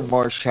more and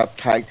more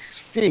Shabtai's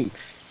feet.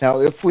 Now,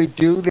 if we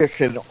do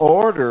this in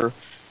order,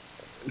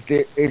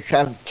 it's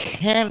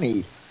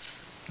uncanny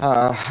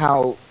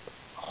how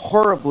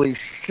horribly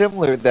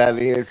similar that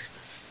is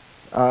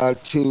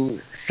to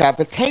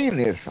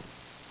Sabbateanism.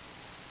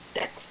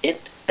 That's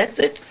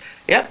it.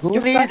 Yeah. Who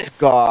needs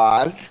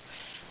God?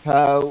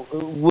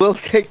 We'll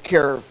take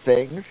care of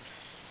things,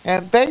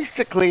 and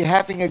basically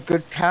having a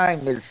good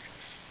time is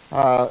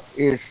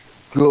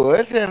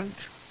good,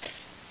 and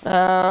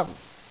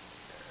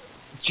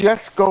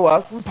just go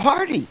out and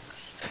party.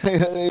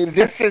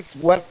 This is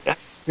what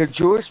the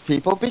Jewish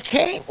people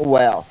became.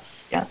 Well,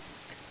 yeah.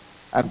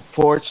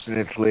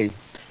 Unfortunately,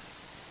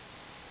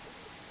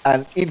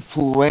 an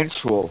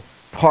influential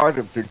part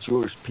of the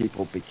Jewish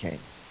people became.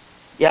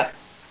 Yeah,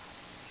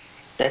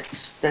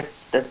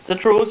 that's the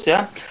truth.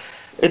 Yeah,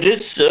 it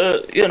is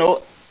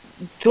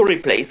to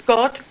replace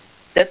God.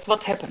 That's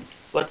what happened.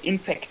 What in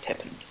fact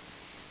happened.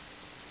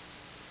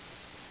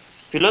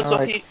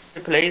 Philosophy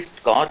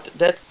replaced God.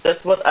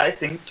 That's what I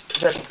think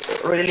that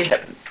really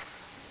happened.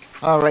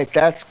 All right,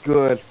 that's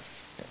good.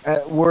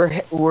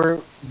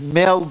 We're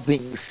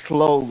melding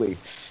slowly.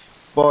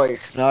 Boy,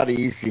 it's not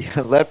easy.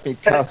 Let me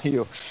tell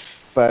you,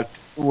 but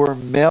we're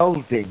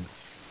melding.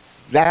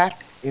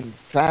 That, in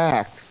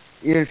fact,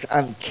 is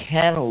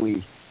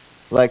uncannily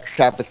like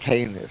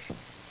Sabbateanism.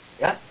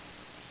 Yeah.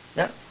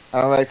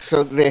 All right,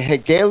 so the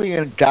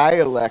Hegelian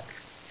dialect,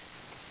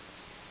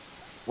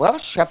 well,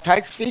 Shabtai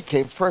Tzvi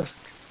came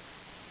first.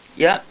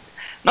 Yeah.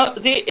 No,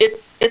 see,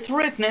 it's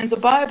written in the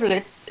Bible.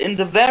 It's in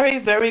the very,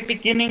 very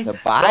beginning. The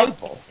God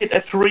Bible. created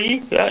a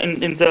tree. Yeah,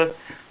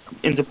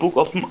 in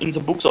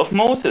the books of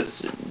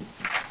Moses.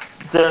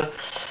 The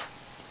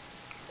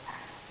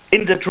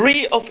in the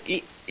tree of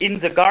in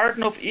the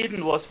Garden of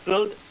Eden was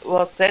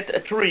set a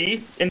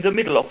tree in the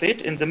middle of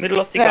it, in the middle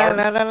of the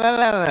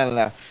garden.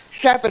 No.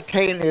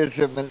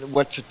 Sabbatainism and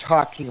what you're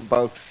talking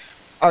about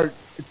are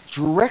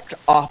direct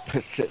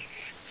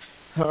opposites.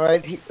 All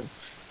right,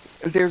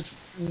 there's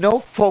no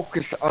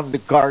focus on the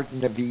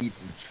Garden of Eden.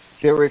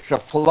 There is a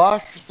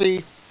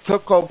philosophy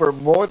took over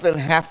more than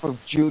half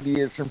of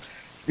Judaism.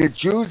 The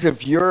Jews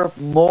of Europe,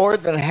 more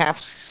than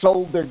half,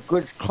 sold their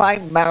goods,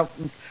 climbed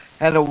mountains,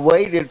 and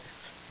awaited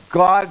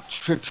God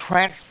to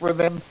transfer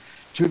them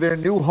to their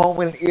new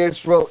home in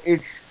Israel.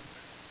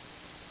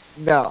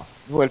 No,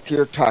 what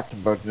you're talking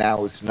about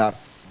now is not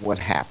what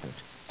happened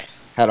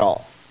at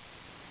all.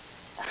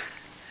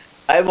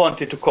 I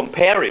wanted to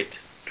compare it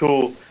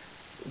to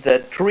the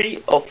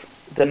tree of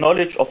the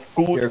knowledge of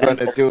good. You're going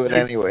to do it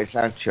anyways,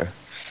 aren't you?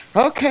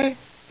 Okay.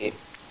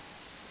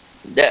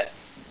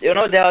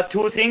 There are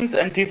two things,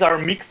 and these are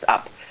mixed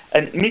up.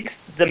 And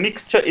the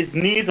mixture is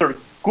neither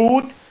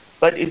good,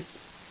 but is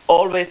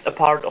always a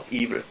part of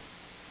evil.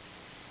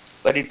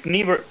 But it's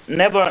never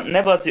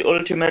the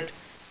ultimate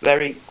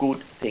very good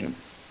thing.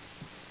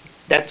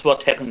 That's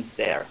what happens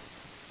there,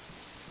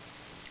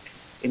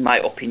 in my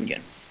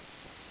opinion.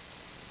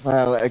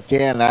 Well,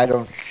 again, I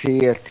don't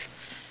see it,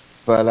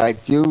 but I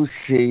do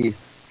see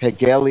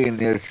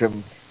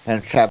Hegelianism and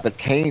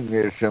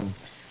Sabbatainism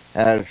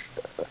as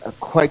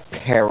quite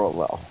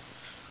parallel.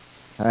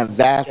 And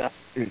that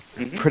is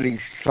pretty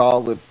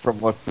solid from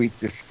what we've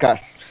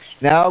discussed.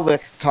 Now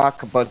let's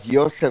talk about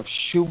Joseph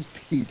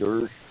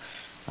Schumpeter's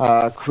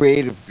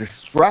creative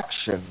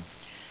destruction.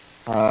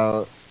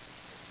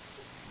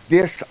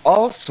 This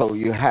also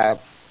you have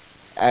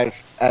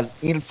as an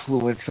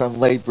influence on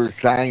labor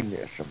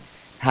Zionism.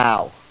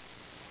 How?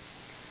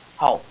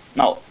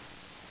 Now,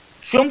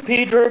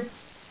 Schumpeter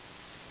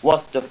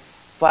was the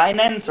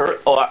financer,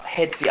 or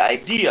had the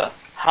idea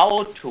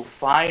how to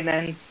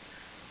finance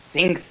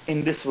things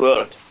in this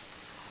world.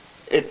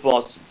 It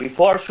was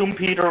before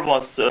Schumpeter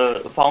was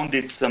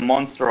founded the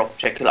Monster of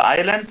Jekyll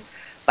Island,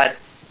 but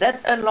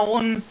that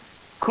alone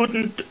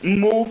couldn't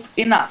move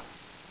enough.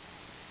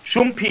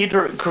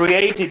 Schumpeter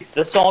created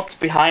the thoughts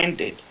behind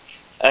it.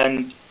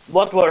 And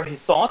what were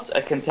his thoughts?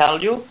 I can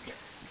tell you.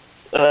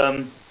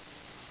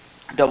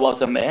 There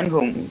was a man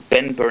whom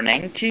Ben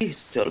Bernanke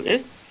still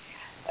is,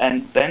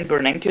 and Ben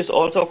Bernanke is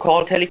also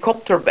called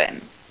Helicopter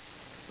Ben.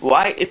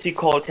 Why is he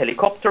called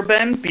Helicopter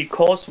Ben?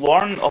 Because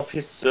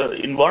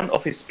in one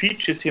of his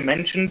speeches he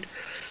mentioned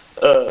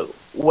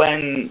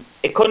when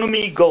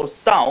economy goes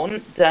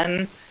down,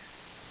 then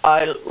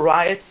I'll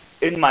rise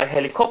in my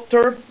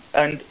helicopter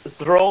and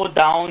drop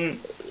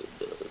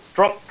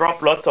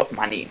lots of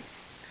money,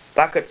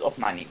 buckets of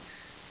money.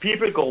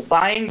 People go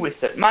buying with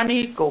that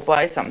money, go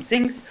buy some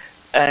things,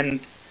 and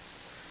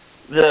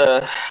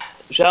the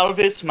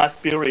shelves must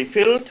be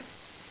refilled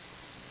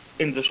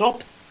in the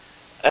shops,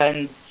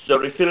 and the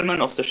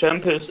refillment of the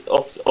shelves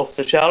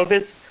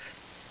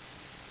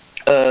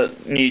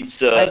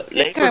needs I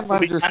think I'm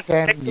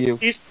understanding you.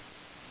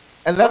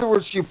 In other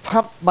words, you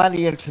pump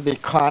money into the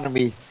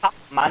economy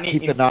to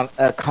keep an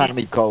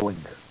economy going.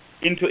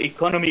 Into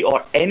economy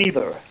or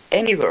anywhere.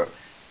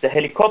 The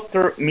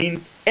helicopter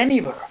means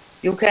anywhere.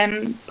 You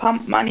can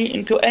pump money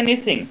into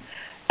anything.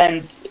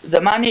 And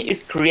the money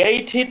is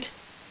created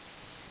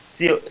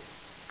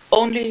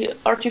only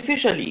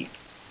artificially,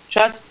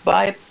 just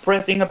by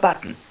pressing a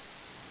button.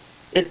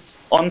 It's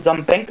on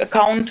some bank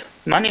account.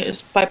 Money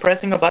is by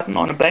pressing a button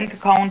on a bank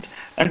account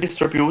and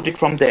distributed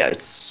from there.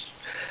 It's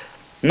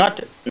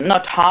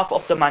not half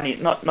of the money,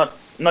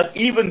 not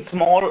even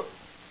small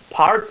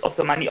parts of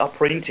the money are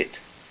printed.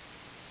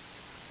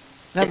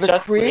 Now the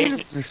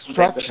creative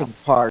destruction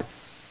part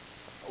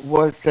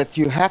was that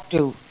you have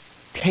to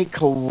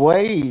take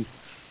away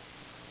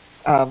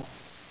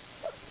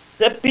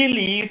the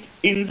belief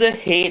in the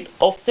head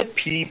of the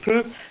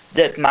people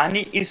that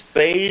money is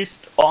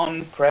based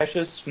on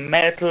precious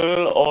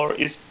metal or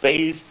is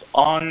based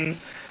on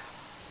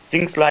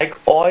things like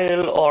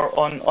oil or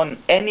on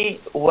any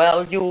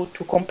value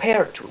to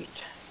compare to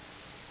it,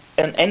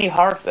 and any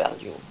hard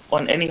value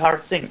on any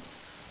hard thing.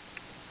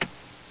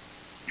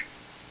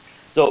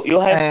 So you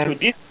have to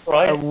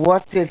destroy.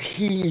 What did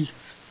he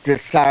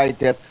decide,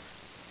 that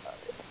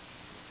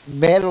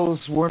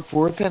metals weren't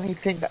worth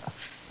anything?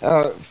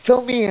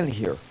 Fill me in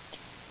here.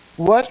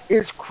 What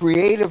is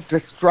creative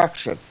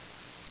destruction?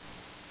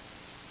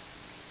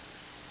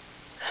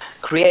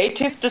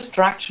 Creative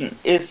destruction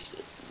is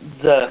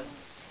the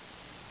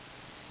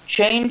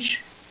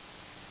change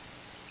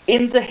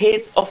in the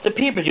heads of the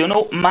people. You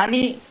know,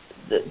 money,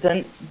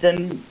 the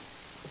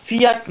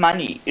fiat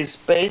money is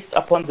based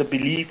upon the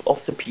belief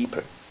of the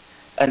people.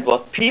 And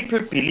what people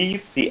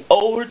believe, the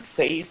old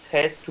faith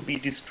has to be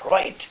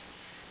destroyed.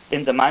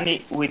 in the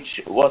money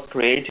which was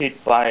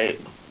created by,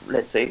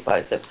 let's say,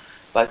 by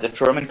the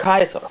German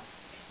Kaiser.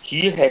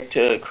 He had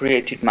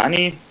created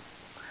money,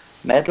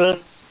 metal,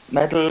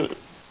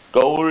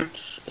 gold,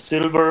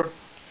 silver,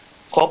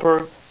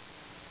 copper,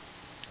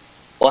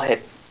 or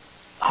had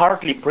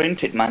hardly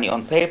printed money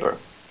on paper.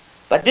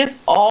 But this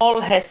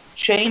all has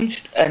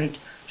changed, and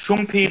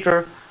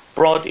Schumpeter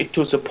brought it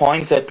to the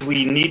point that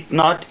we need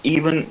not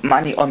even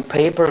money on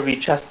paper, we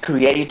just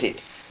create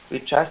it. We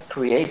just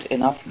create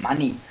enough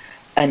money,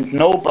 and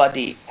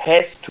nobody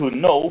has to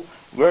know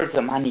where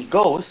the money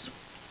goes.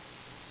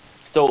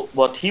 So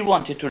what he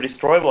wanted to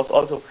destroy was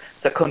also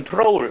the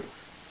control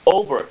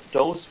over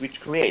those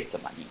which create the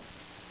money.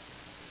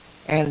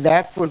 And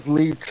that would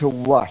lead to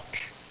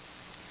what?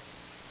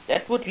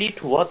 That would lead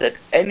to what? That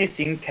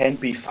anything can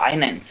be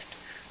financed,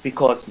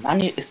 because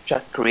money is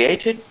just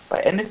created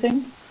by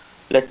anything,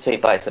 let's say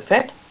by the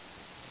Fed,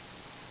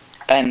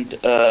 and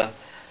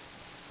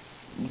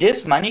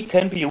this money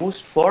can be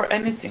used for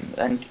anything.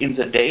 And in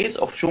the days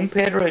of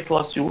Schumpeter, it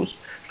was used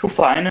to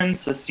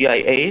finance the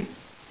CIA,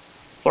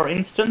 for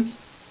instance,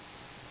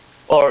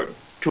 or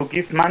to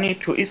give money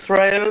to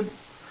Israel,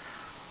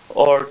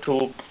 or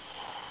to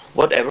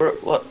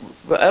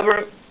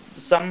wherever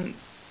some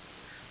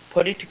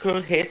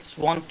political heads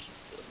want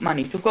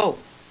money to go.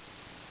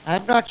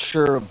 I'm not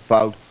sure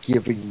about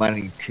giving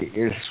money to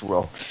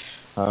Israel.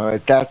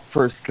 That,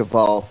 first of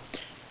all,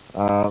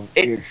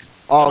 is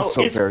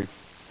also very...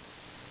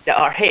 There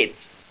are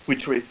heads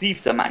which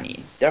receive the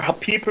money. There are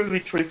people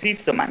which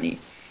receive the money.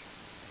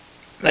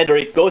 Whether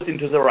it goes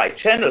into the right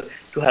channel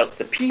to help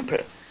the people,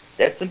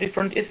 that's a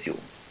different issue.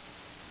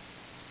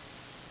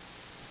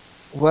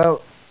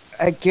 Well,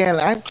 again,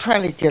 I'm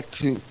trying to get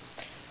to...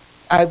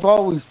 I've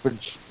always, for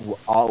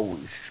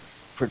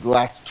the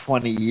last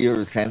 20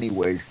 years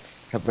anyways,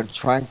 have been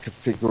trying to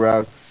figure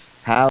out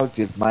how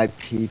did my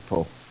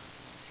people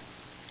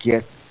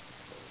get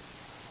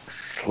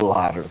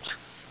slaughtered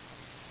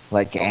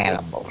like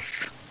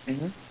animals.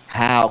 Mm-hmm.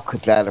 How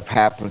could that have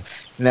happened?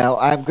 Now,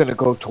 I'm going to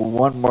go to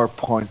one more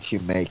point you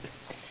make.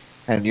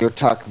 And you're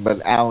talking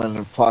about Allen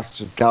and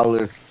Foster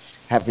Dulles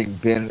having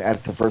been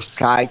at the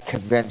Versailles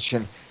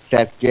Convention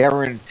that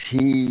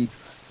guaranteed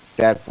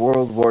that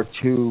World War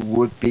II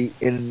would be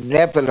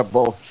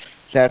inevitable.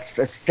 That's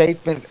a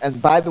statement.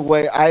 And by the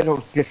way, I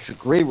don't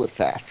disagree with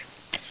that.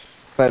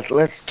 But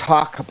let's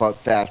talk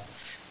about that.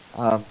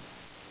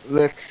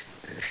 Let's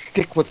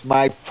stick with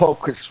my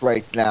focus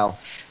right now.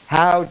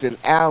 How did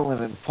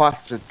Allen and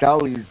Foster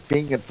Dulles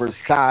being at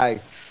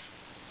Versailles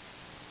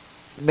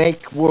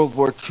make World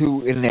War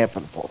II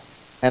inevitable?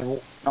 And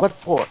what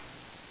for?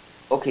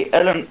 Okay,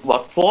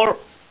 what for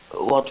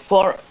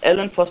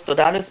Allen Foster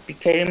Dulles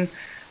became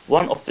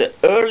one of the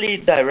early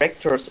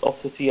directors of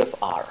the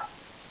CFR.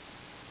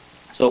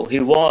 So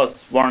he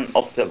was one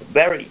of the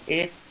very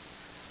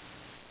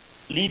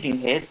leading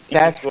heads.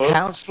 That's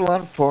Council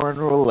on Foreign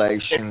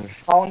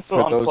Relations, for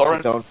those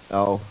who don't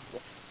know.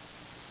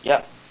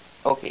 Yeah,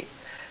 okay.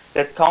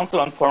 That's Council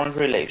on Foreign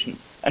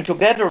Relations. And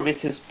together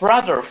with his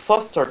brother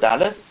Foster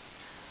Dulles,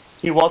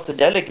 he was a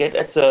delegate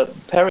at the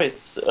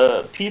Paris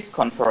Peace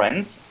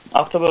Conference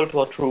after World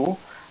War II,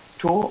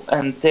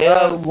 and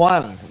there... World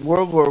War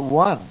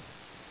I.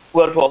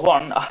 World War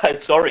I,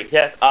 sorry,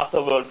 yeah,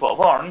 after World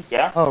War I,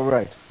 yeah. Oh,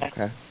 right,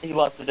 okay. He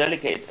was a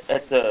delegate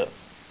at the...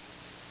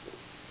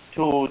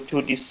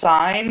 to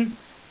design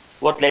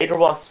what later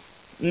was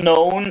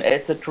known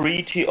as the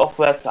Treaty of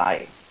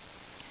Versailles.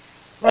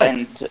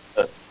 Right.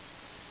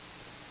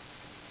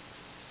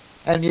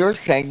 And you're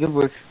saying it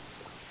was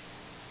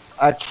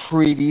a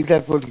treaty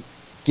that would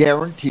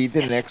guarantee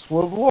the next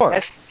World War.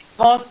 Yes,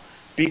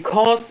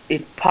 because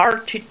it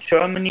parted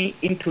Germany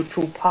into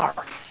two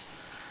parts.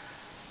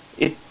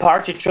 There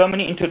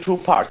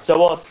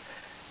was,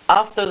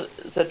 after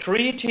the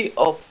Treaty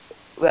of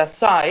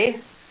Versailles,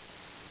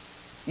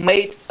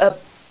 made a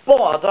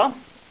border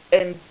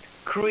and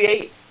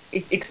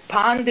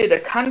expanded a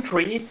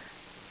country,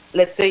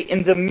 let's say,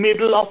 in the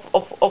middle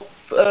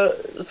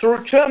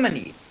through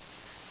Germany.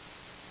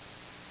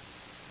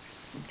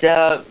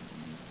 This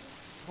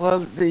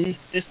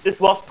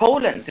was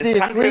Poland. This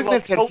country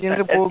was Poland. The agreement at the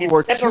end of World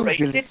War II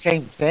did the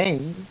same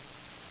thing.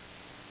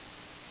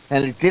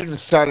 And it didn't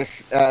start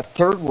a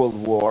Third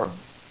World War.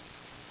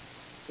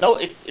 No,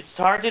 it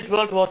started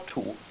World War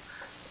II.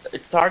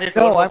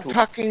 I'm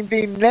talking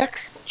the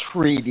next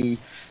treaty.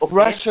 Okay,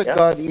 Russia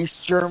got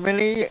East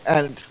Germany,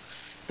 and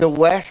the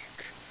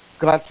West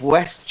got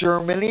West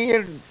Germany,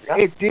 and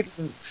it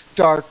didn't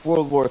start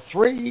World War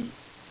III.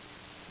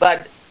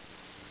 But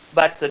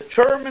the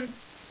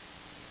Germans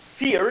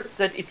feared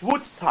that it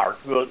would start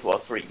World War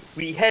III.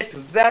 We had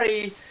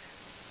very,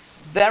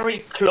 very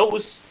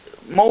close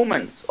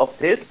moments of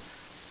this.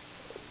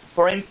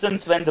 For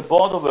instance, when the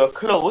borders were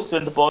closed,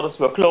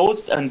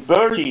 and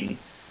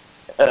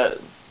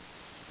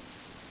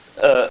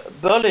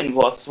Berlin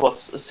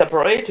was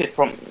separated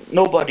from,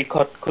 nobody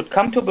could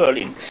come to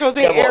Berlin. So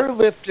they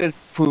airlifted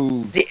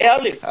food. The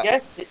airlift,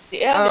 yes.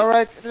 The airlift. All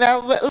right, now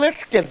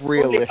let's get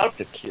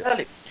realistic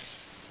here.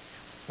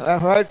 All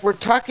right, we're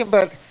talking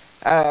about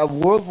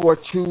World War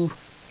II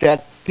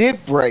that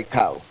did break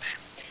out.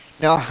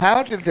 Now,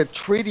 how did the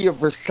Treaty of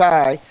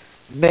Versailles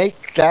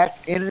make that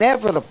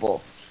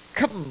inevitable?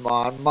 Come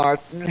on,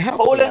 Martin,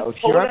 help me out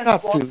here. I'm Poland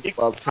not was feeling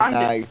well expanded.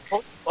 tonight.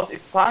 Poland was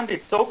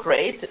expanded so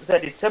great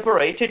that it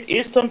separated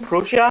Eastern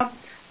Prussia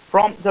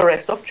from the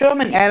rest of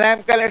Germany. And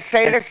I'm going to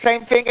say the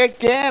same thing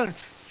again.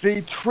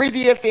 The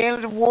treaty at the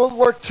end of World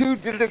War II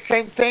did the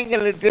same thing,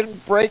 and it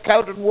didn't break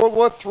out in World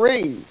War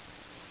III.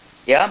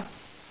 Yeah,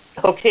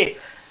 okay.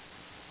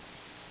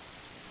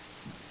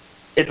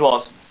 It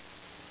was.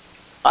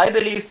 I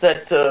believe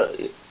that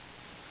the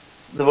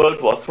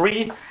World War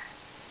III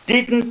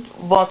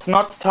was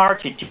not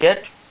started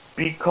yet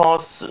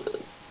because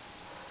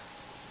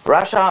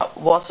Russia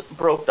was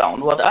broke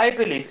down. What I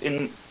believe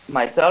in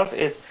myself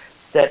is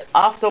that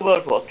after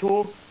World War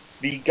II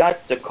we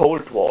got the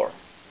Cold War.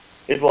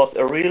 It was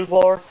a real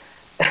war,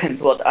 and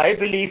what I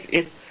believe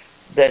is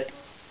that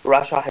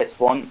Russia has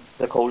won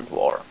the Cold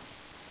War.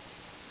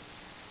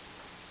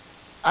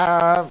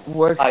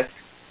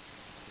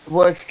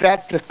 Was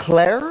that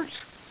declared?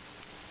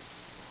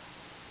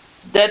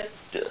 That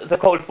the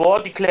Cold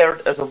War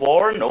declared as a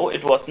war? No,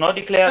 it was not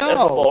declared as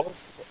a war,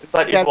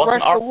 but it was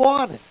Russia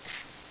won it.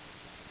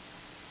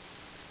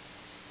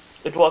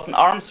 It was an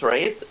arms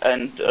race,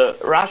 and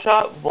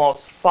Russia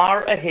was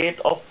far ahead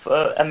of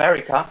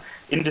America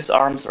in this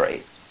arms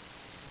race.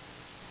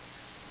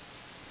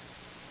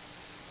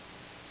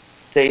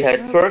 They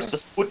had first a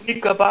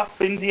Sputnik above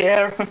in the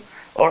air,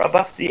 or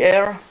above the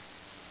air.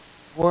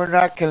 We're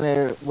not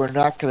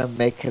gonna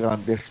make it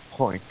on this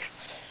point.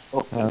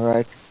 Okay. All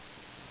right.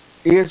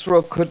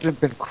 Israel couldn't have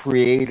been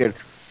created.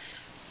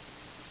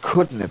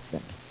 Couldn't have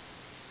been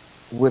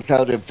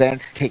without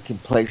events taking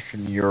place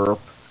in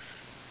Europe.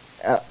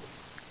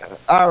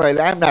 All right,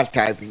 I'm not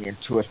diving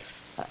into it.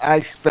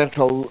 I spent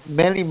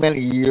many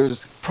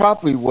years,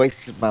 probably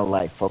wasted my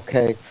life.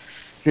 Okay,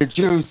 the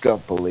Jews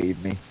don't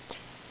believe me.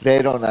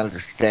 They don't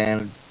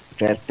understand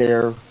that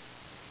their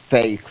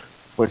faith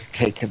was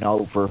taken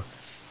over.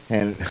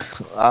 And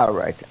all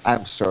right,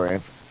 I'm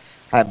sorry,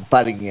 I'm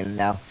butting in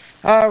now.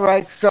 All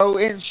right, so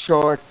in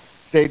short,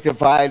 they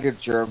divided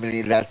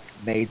Germany. That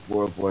made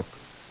World War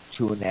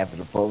II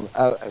inevitable.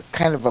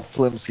 Kind of a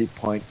flimsy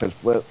point, but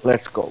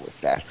let's go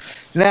with that.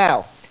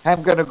 Now,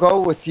 I'm going to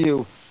go with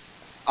you.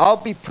 I'll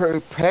be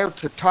prepared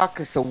to talk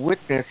as a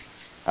witness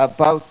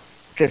about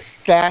the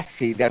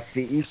Stasi. That's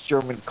the East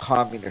German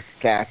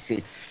Communist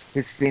Stasi.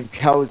 It's the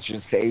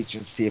intelligence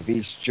agency of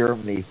East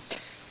Germany.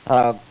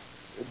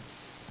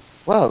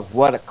 Well,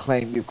 what a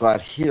claim you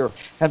got here.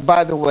 And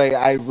by the way,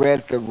 I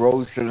read the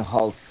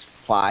Rosenholz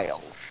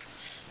files.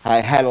 I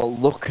had a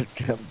look at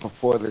them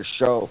before the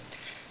show.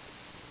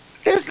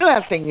 There's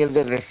nothing in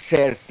there that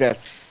says that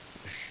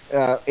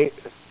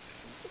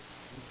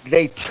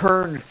they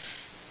turned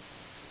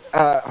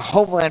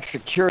Homeland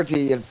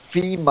Security and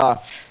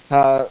FEMA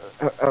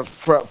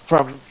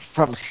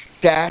from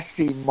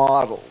Stasi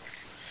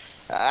models.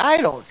 I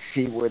don't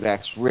see where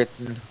that's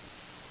written.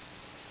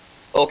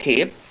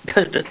 Okay.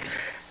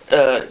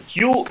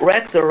 You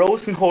read the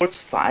Rosenholz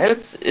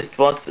files. It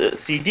was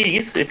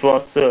CDs.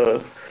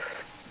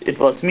 It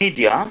was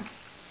media.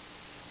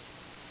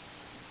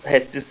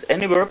 Has this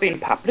anywhere been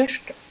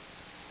published?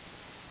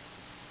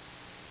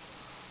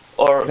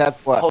 Or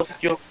that's what?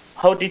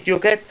 How did you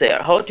get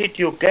there? How did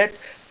you get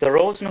the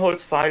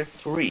Rosenholz files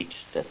to read?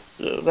 That's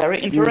very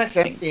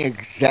interesting. You sent me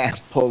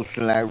examples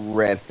and I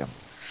read them.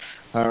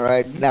 All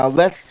right. Now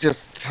let's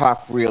just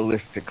talk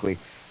realistically.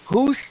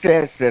 Who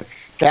says that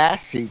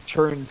Stasi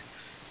turned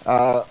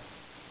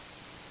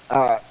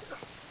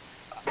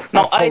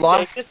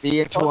philosophy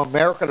into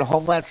American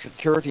Homeland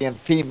Security and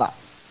FEMA?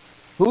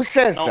 Who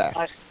says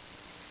that?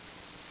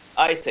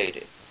 I say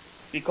this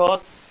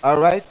because. All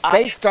right.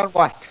 Based on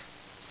what?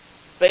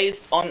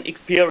 Based on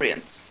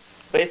experience.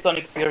 Based on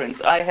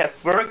experience. I have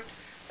worked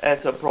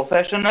as a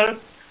professional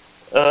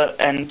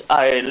and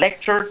I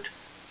lectured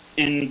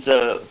in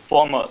the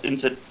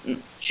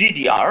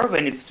GDR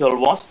when it still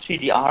was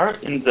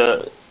GDR in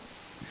the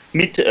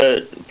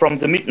from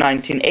the mid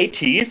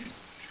 1980s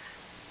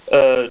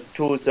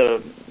to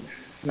the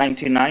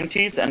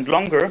 1990s and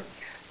longer,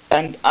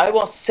 and I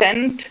was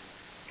sent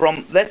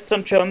from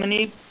Western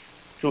Germany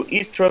to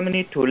East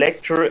Germany to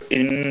lecture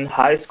in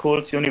high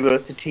schools,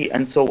 university,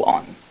 and so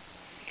on.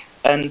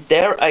 And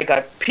there I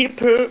got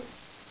people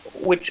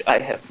which I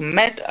have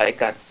met. I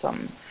got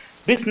some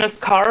business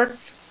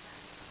cards,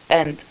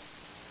 and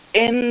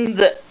in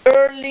the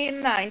early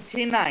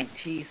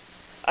 1990s,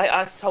 I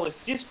asked how is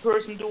this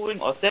person doing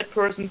or that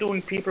person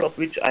doing, people of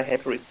which I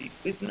had received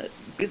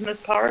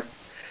business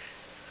cards.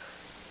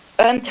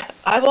 And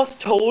I was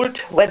told,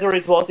 whether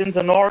it was in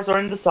the north or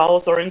in the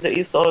south or in the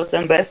east or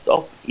the west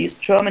of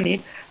East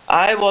Germany,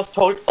 I was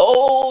told,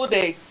 oh,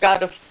 they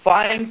got a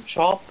fine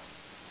job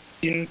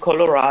in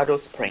Colorado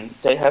Springs.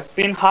 They have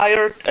been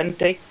hired and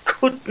they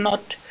could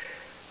not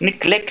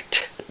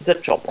neglect the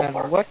job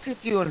offer. And what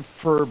did you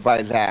infer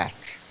by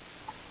that?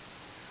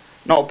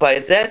 No, by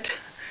that,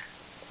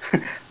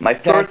 my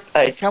first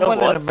idea someone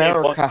in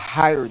America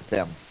hired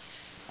them.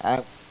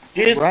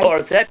 This right?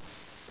 or that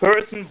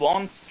person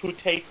wants to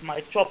take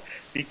my job,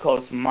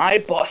 because my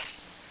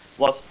boss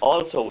was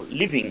also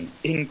living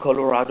in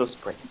Colorado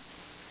Springs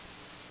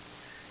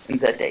in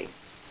them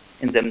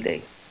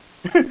days.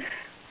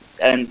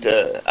 And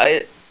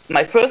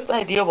my first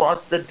idea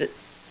was that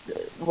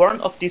one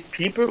of these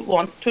people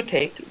will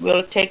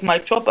take my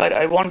job.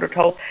 I wondered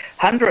how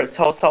hundreds,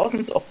 how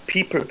thousands of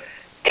people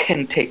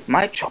can take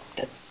my job.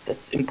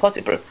 That's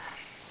impossible.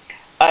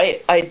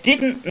 I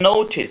didn't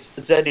notice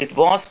that it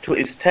was to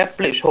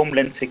establish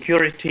Homeland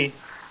Security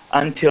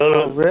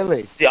until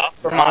really? the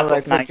aftermath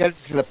of 9/11. We're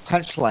getting to the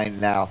punchline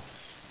now.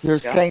 You're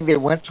saying they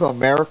went to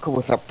America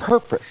with a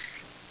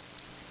purpose.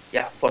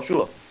 Yeah, for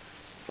sure.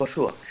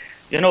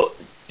 You know,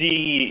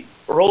 the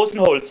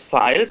Rosenholz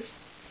files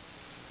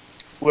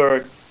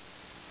were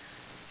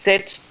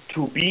said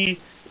to be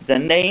the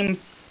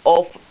names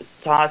of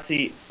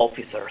Stasi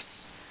officers.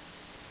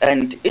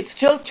 And it's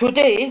still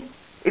today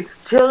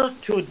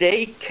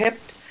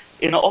kept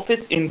in an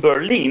office in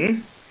Berlin.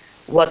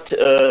 What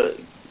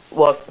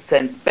was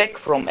sent back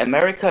from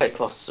America, it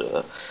was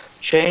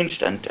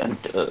changed and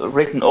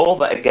written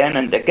over again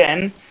and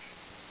again.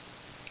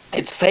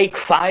 It's fake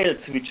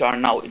files which are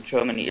now in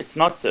Germany. It's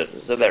not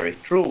the very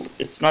true.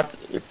 It's not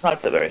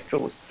the very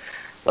truth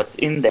what's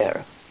in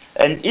there.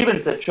 And even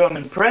the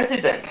German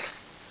president,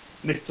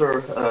 Mr.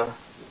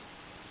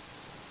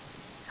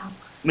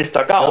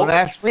 Gauck. Don't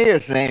ask me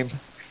his name.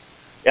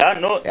 Yeah,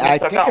 no, Mr. I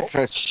think Gauck. it's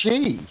a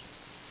she.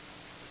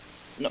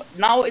 No,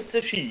 now it's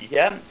a she,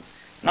 yeah.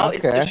 Now Okay.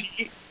 it's a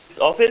she's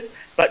office,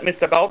 but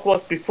Mr. Gauck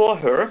was before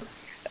her,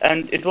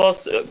 and it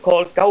was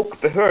called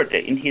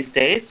Gauck-Behörde in his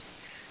days.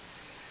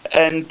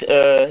 And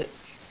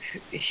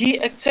he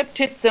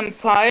accepted some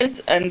files,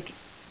 and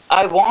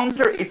I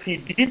wonder if he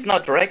did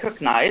not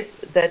recognize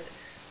that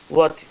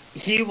what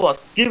he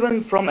was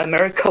given from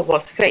America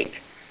was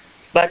fake.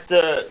 But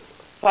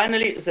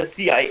finally, the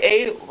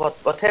CIA,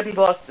 what happened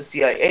was the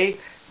CIA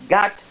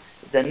got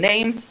the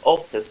names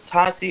of the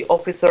Stasi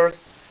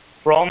officers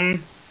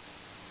from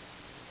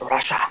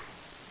Russia.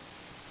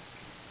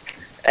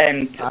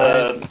 And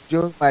I'm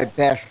doing my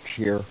best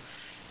here.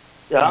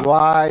 yeah,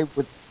 Why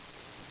would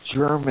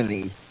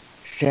Germany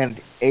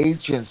send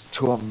agents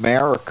to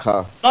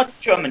America? not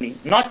Germany.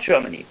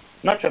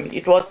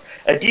 It was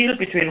a deal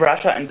between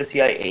Russia and the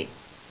CIA.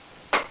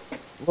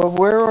 Well,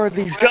 where are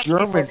these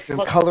Germans in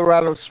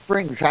Colorado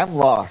Springs? I'm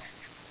lost.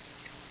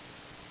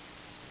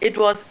 It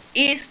was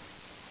East.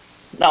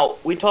 Now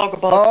we talk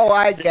about. Oh,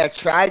 I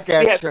get you.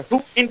 We have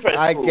two interest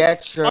I groups.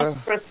 get you. One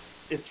interest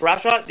is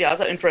Russia. The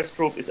other interest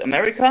group is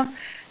America,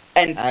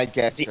 and I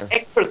get the you.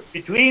 actors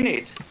between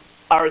it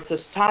are the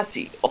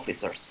Stasi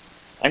officers.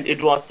 And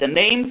it was the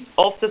names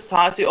of the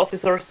Stasi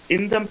officers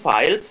in them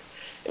files.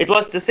 It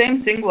was the same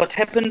thing what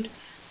happened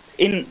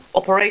in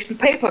Operation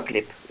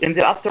Paperclip in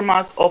the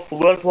aftermath of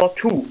World War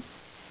II.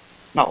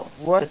 No,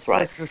 that's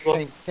right. It's the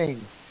same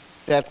thing.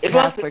 That It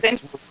was the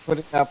Catholics same- were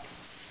putting up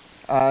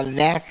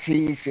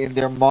Nazis in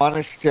their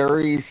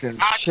monasteries and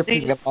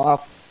shipping them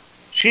off.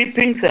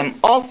 Shipping them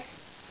off,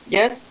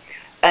 yes,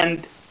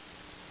 and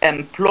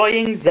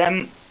employing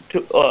them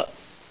to,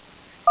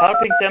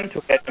 helping them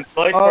to get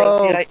employed for the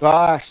Oh, CIA.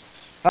 gosh.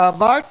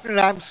 Martin,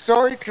 I'm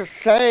sorry to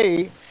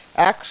say,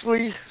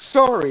 actually,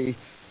 sorry.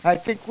 I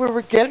think we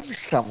were getting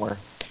somewhere.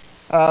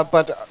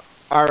 But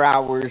our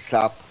hour is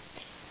up.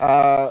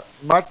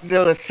 Martin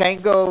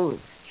Delasengle,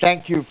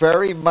 thank you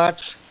very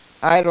much.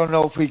 I don't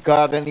know if we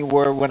got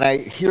anywhere. When I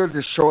hear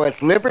the show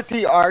at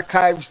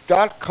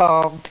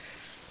libertyarchives.com,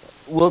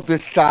 we'll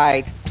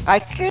decide. I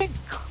think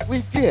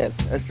we did,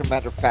 as a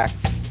matter of fact.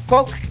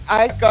 Folks,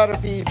 I got to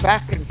be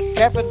back in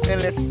 7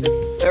 minutes. This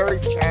is Barry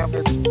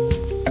Chamish,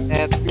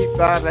 and we've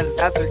got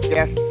another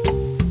guest.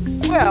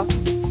 Well,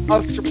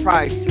 I'll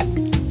surprise you.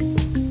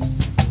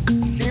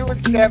 See you in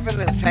 7,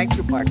 and thank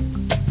you, Martin.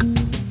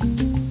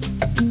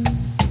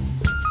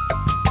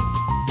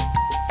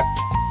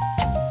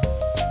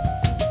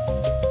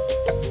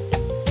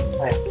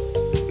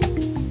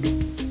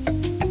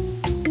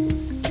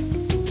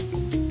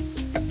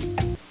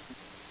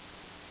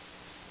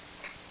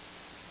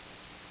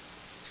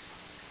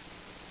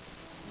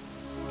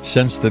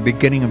 Since the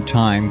beginning of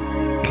time,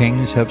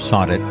 kings have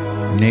sought it,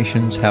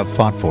 nations have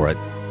fought for it.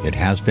 It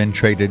has been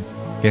traded,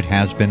 it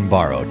has been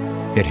borrowed,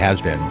 it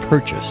has been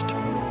purchased,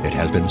 it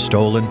has been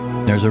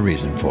stolen. There's a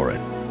reason for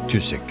it. To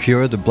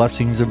secure the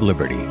blessings of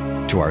liberty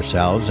to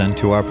ourselves and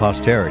to our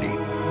posterity,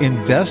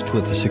 invest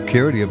with the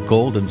security of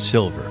gold and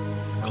silver.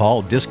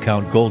 Call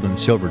Discount Gold and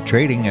Silver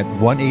Trading at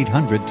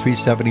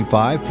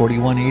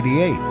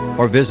 1-800-375-4188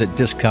 or visit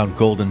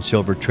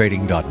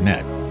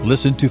discountgoldandsilvertrading.net.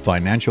 Listen to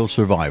Financial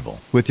Survival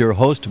with your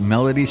host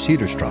Melody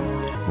Cedarstrom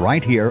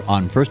right here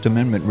on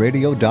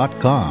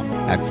FirstAmendmentRadio.com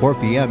at 4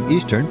 p.m.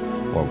 Eastern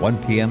or 1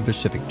 p.m.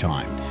 Pacific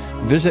Time.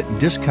 Visit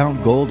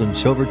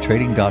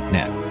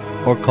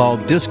discountgoldandsilvertrading.net or call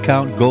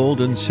Discount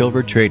Gold and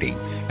Silver Trading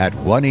at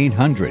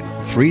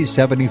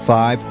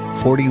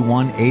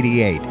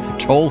 1-800-375-4188.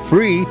 Toll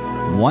free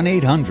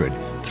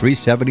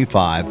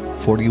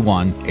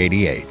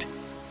 1-800-375-4188.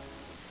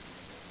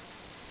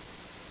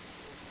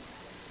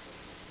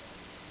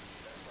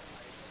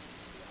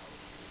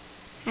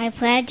 I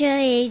pledge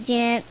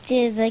allegiance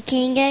to the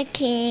King of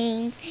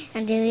Kings,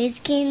 and to his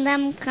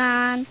kingdom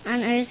come,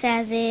 on earth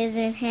as it is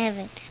in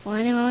heaven.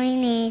 One holy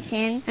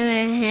nation, under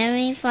our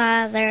Heavenly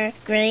Father,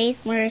 grace,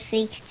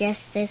 mercy,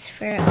 justice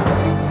for all.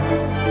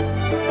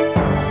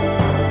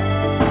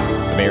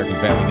 American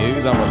Family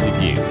News, I'm Steve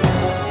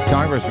Hughes.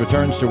 Congress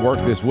returns to work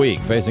this week,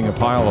 facing a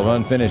pile of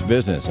unfinished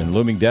business and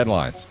looming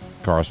deadlines.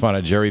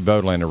 Correspondent Jerry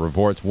Bodlander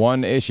reports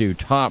one issue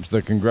tops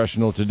the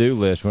congressional to-do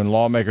list when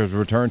lawmakers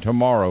return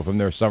tomorrow from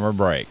their summer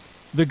break.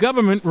 The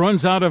government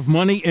runs out of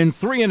money in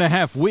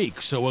 3.5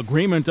 weeks, so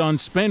agreement on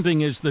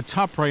spending is the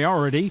top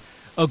priority,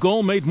 a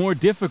goal made more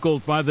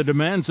difficult by the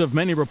demands of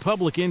many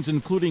Republicans,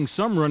 including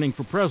some running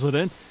for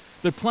president,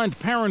 that Planned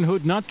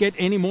Parenthood not get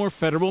any more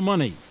federal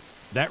money.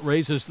 That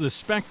raises the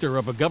specter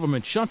of a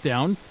government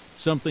shutdown,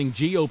 something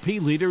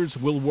GOP leaders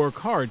will work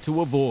hard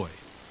to avoid.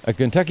 A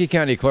Kentucky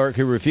county clerk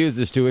who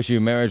refuses to issue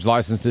marriage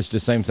licenses to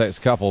same-sex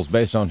couples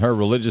based on her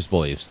religious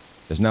beliefs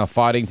is now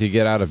fighting to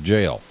get out of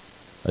jail.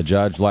 A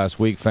judge last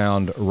week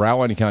found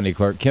Rowan County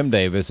Clerk Kim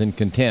Davis in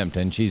contempt,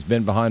 and she's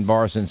been behind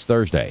bars since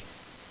Thursday.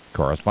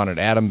 Correspondent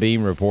Adam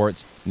Beam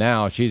reports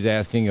now she's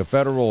asking a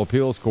federal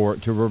appeals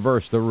court to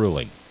reverse the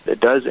ruling. It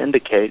does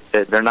indicate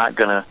that they're not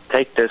going to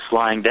take this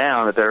lying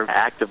down, that they're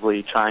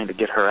actively trying to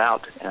get her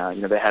out.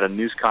 They had a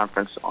news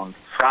conference on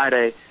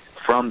Friday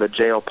from the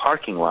jail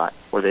parking lot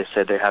where they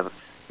said they have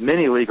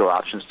many legal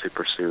options to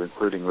pursue,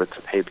 including writs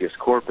of habeas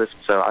corpus.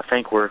 So I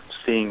think we're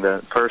seeing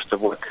the first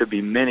of what could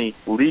be many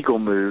legal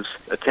moves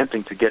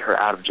attempting to get her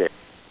out of jail.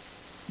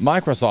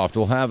 Microsoft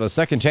will have a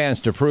second chance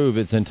to prove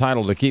it's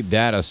entitled to keep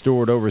data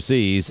stored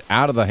overseas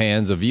out of the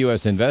hands of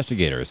U.S.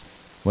 investigators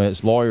when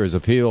its lawyers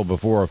appeal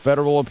before a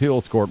federal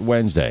appeals court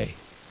Wednesday.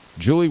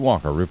 Julie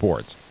Walker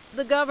reports.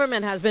 The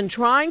government has been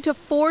trying to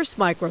force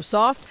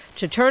Microsoft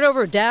to turn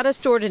over data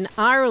stored in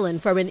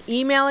Ireland from an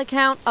email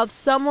account of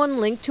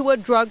someone linked to a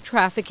drug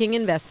trafficking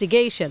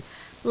investigation.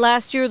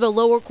 Last year, the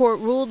lower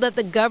court ruled that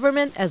the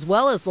government, as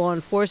well as law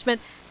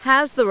enforcement,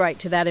 has the right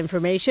to that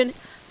information.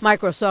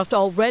 Microsoft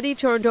already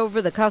turned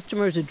over the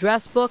customer's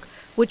address book,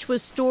 which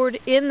was stored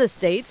in the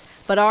States,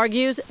 but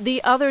argues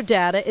the other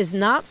data is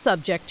not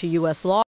subject to U.S. law.